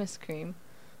 Jenna's Cream.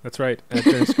 That's right. At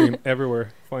Jen Scream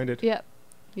everywhere. Find it.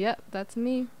 Yep, that's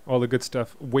me. All the good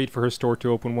stuff. Wait for her store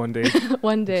to open one day.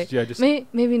 One day. Yeah, just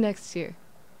Maybe next year.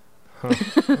 huh.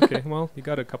 Okay, well, you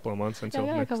got a couple of months Yeah, until I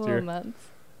got a next couple year. of months.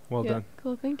 Well Yeah, done.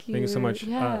 Cool, thank you. Thank you so much.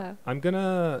 Yeah.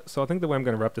 So I think the way I'm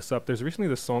gonna wrap this up, there's recently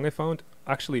this song I found,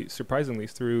 actually surprisingly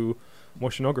through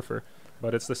Motionographer,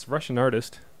 but it's this Russian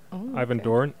artist, Oh, Ivan okay.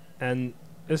 Dorn, and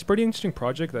it's a pretty interesting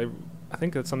project. I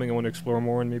think that's something I want to explore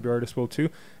more, and maybe artists will too.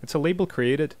 It's a label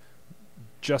created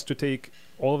just to take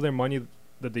all of their money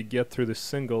that they get through this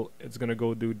single. It's gonna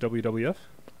go do WWF.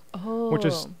 Oh. Which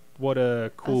is what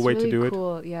a cool that's way really to do it.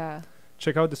 cool, yeah.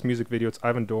 Check out this music video. It's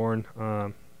Ivan Dorn.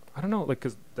 I don't know, like,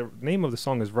 cause the name of the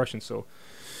song is Russian, so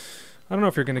I don't know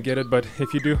if you're gonna get it, but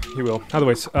if you do, you will.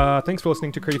 Otherwise, thanks for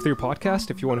listening to Creative Theory Podcast.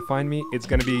 If you want to find me, it's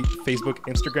gonna be Facebook,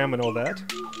 Instagram, and all that.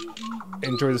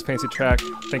 Enjoy this fancy track.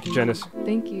 Thank you, Janice.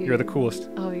 Thank you. You're the coolest.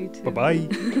 Oh, you too. Bye bye.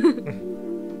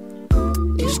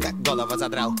 Ишь, как голову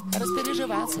задрал.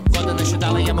 Распереживался. Года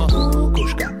насчитала ему.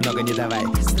 Кушка, много не давай.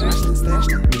 Страшно,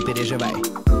 страшно. Не переживай.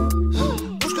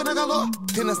 Пушка наголо.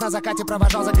 Ты нас на закате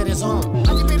провожал за горизонт.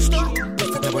 А теперь что?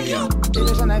 Пусть это бульон.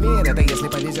 Или же наверное, это если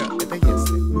повезет. Это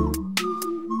если.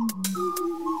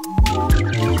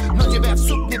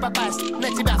 попасть, на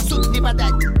тебя в суд не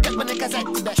подать. Как бы наказать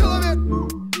тебя, человек?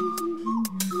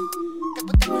 Как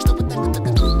бы так, чтобы так.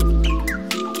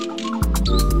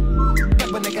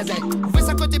 Как бы наказать?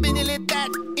 Высоко тебе не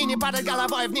летать и не падать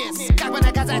головой вниз. Как бы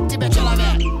наказать тебя,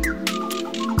 человек?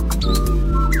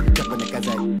 Как бы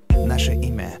наказать? Наше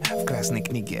имя в красной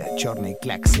книге черной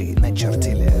кляксой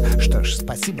начертили. Что ж,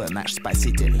 спасибо, наш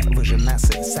спаситель. Вы же нас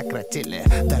и сократили.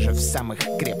 Даже в самых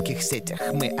крепких сетях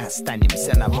мы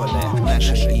останемся на воле.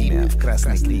 Наше имя в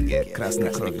красной книге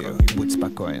красной кровью. Будь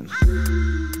спокоен.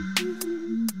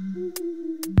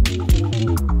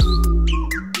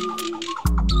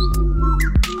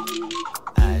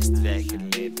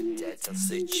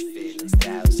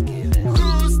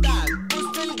 Хрусталь,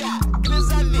 пустельга,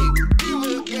 грязовик и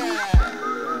луга.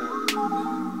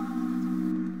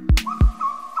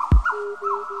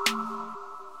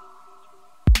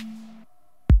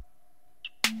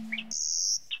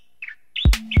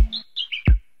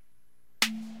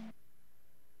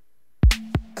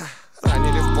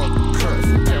 Ранили в бок,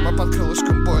 кровь, прямо под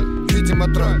крылышком боль. Видимо,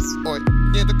 дробь, ой,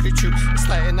 не докричусь.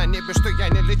 Слая на небе, что я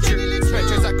не лечу.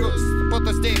 Спрячу закус,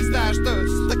 будто здесь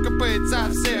дождусь. Так и быть, за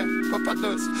все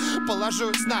попадусь.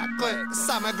 Положусь на клык,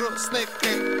 самый грустный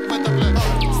крик в этом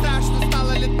лесу. Страшно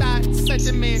стало летать с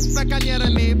этими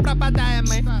браконьерами. Пропадаем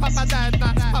мы, попадают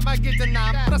нас. Помогите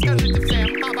нам, расскажите всем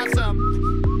обо всем.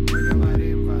 Мы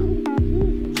говорим вам,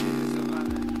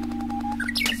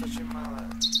 нас очень мало,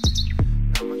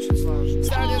 нам очень сложно.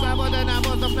 Сзади заводы на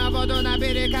воздух, на воду, на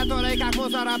берег, который как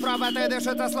мусоропровод. И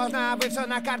дышится сложно, а вы все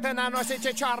на карты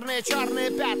наносите черные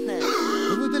пятна.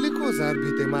 Вы далеко за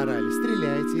орбитой морали.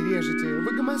 Стреляете, режете.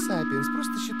 Вы гомо сапиенс.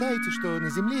 Просто считаете, что на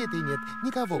Земле этой нет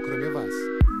никого, кроме вас.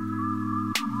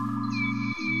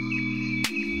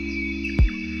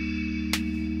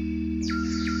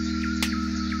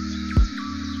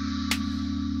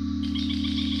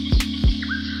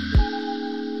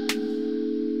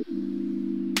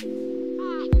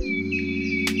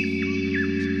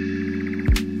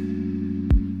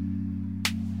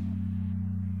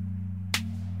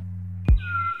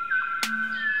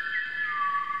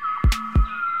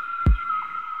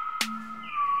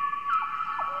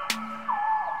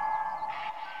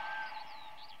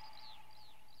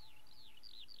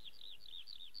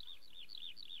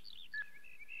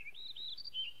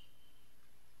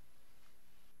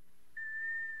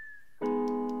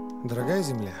 Дорогая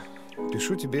Земля,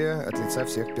 пишу тебе от лица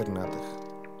всех пернатых.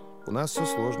 У нас все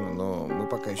сложно, но мы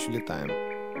пока еще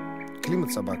летаем.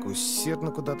 Климат собака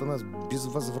усердно куда-то нас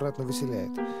безвозвратно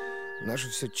выселяет. Наши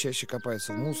все чаще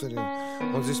копаются в мусоре.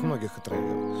 Он здесь многих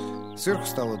отравил. Сверху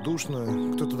стало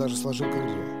душно, кто-то даже сложил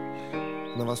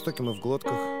крылья. На востоке мы в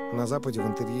глотках, на западе в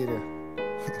интерьере.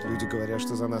 Люди говорят,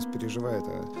 что за нас переживают,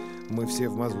 а мы все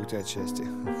в мазуте от счастья.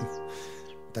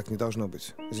 Так не должно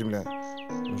быть. Земля,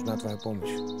 нужна твоя помощь.